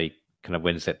season when he kind of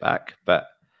wins it back. But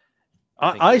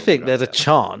I think there's a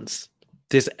chance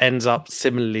this ends up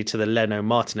similarly to the Leno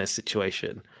Martinez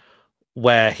situation,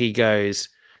 where he goes,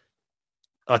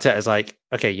 Arteta's like,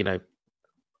 okay,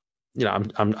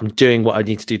 I'm doing what I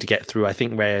need to do to get through. I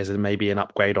think Reyes is maybe an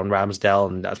upgrade on Ramsdale,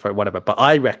 and that's probably whatever. But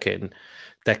I reckon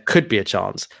there could be a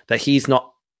chance that he's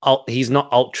not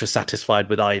ultra satisfied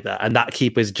with either, and that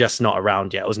keeper's just not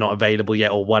around yet, or is not available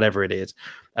yet, or whatever it is.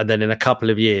 And then in a couple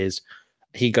of years,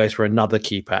 he goes for another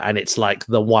keeper, and it's like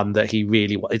the one that he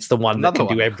really wants. It's the one that can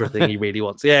do everything he really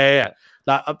wants. Yeah.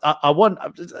 Like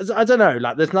I don't know.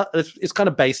 Like it's kind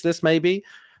of baseless maybe,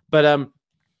 but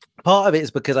part of it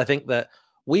is because I think that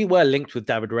we were linked with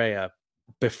David Raya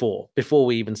before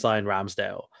we even signed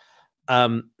Ramsdale.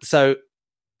 So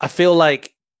I feel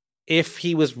like if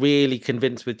he was really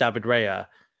convinced with David Raya,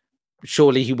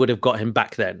 surely he would have got him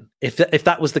back then. If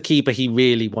that was the keeper he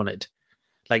really wanted,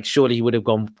 like surely he would have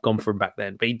gone for him back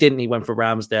then. But he didn't. He went for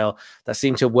Ramsdale. That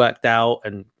seemed to have worked out.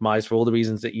 And Mize, for all the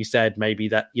reasons that you said, maybe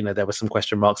that there were some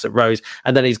question marks that rose.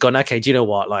 And then he's gone, okay, do you know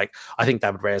what? Like, I think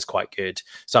David Raya is quite good,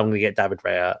 so I'm going to get David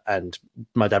Raya, and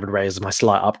my David Raya is my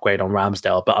slight upgrade on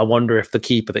Ramsdale. But I wonder if the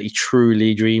keeper that he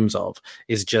truly dreams of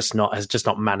has just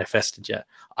not manifested yet.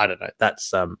 I don't know.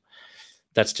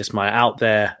 That's just my out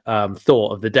there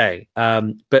thought of the day.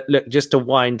 But look, just to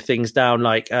wind things down,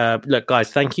 look,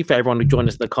 guys, thank you for everyone who joined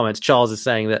us in the comments. Charles is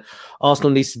saying that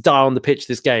Arsenal needs to die on the pitch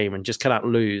this game and just cannot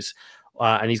lose.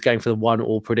 And he's going for the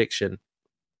 1-1 prediction.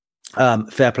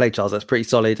 Fair play, Charles. That's pretty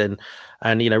solid. And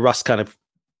Russ kind of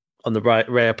on the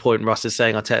rare point, Russ is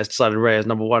saying Arteta's decided Raya is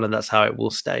number one, and that's how it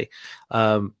will stay.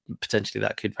 Potentially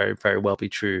that could very, very well be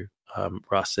true,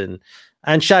 Russ. And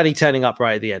Shani turning up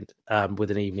right at the end with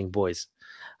an evening, boys.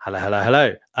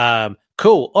 Hello.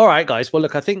 Cool. All right, guys. Well,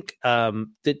 look, I think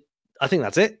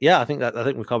that's it. Yeah, I think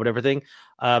we've covered everything.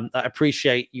 I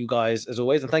appreciate you guys as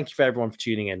always, and thank you for everyone for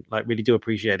tuning in. Like, really do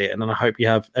appreciate it. And then I hope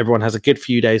everyone has a good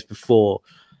few days before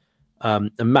a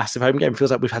massive home game. It feels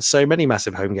like we've had so many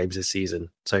massive home games this season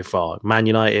so far. Man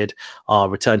United, our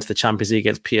return to the Champions League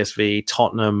against PSV,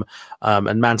 Tottenham,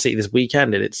 and Man City this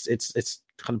weekend. And it's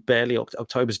kind of barely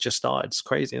October's just started. It's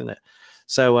crazy, isn't it?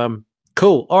 So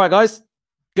cool. All right, guys.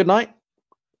 Good night.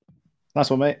 Nice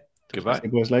one, mate. Goodbye. See you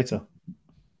boys later.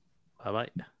 Bye-bye.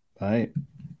 Bye.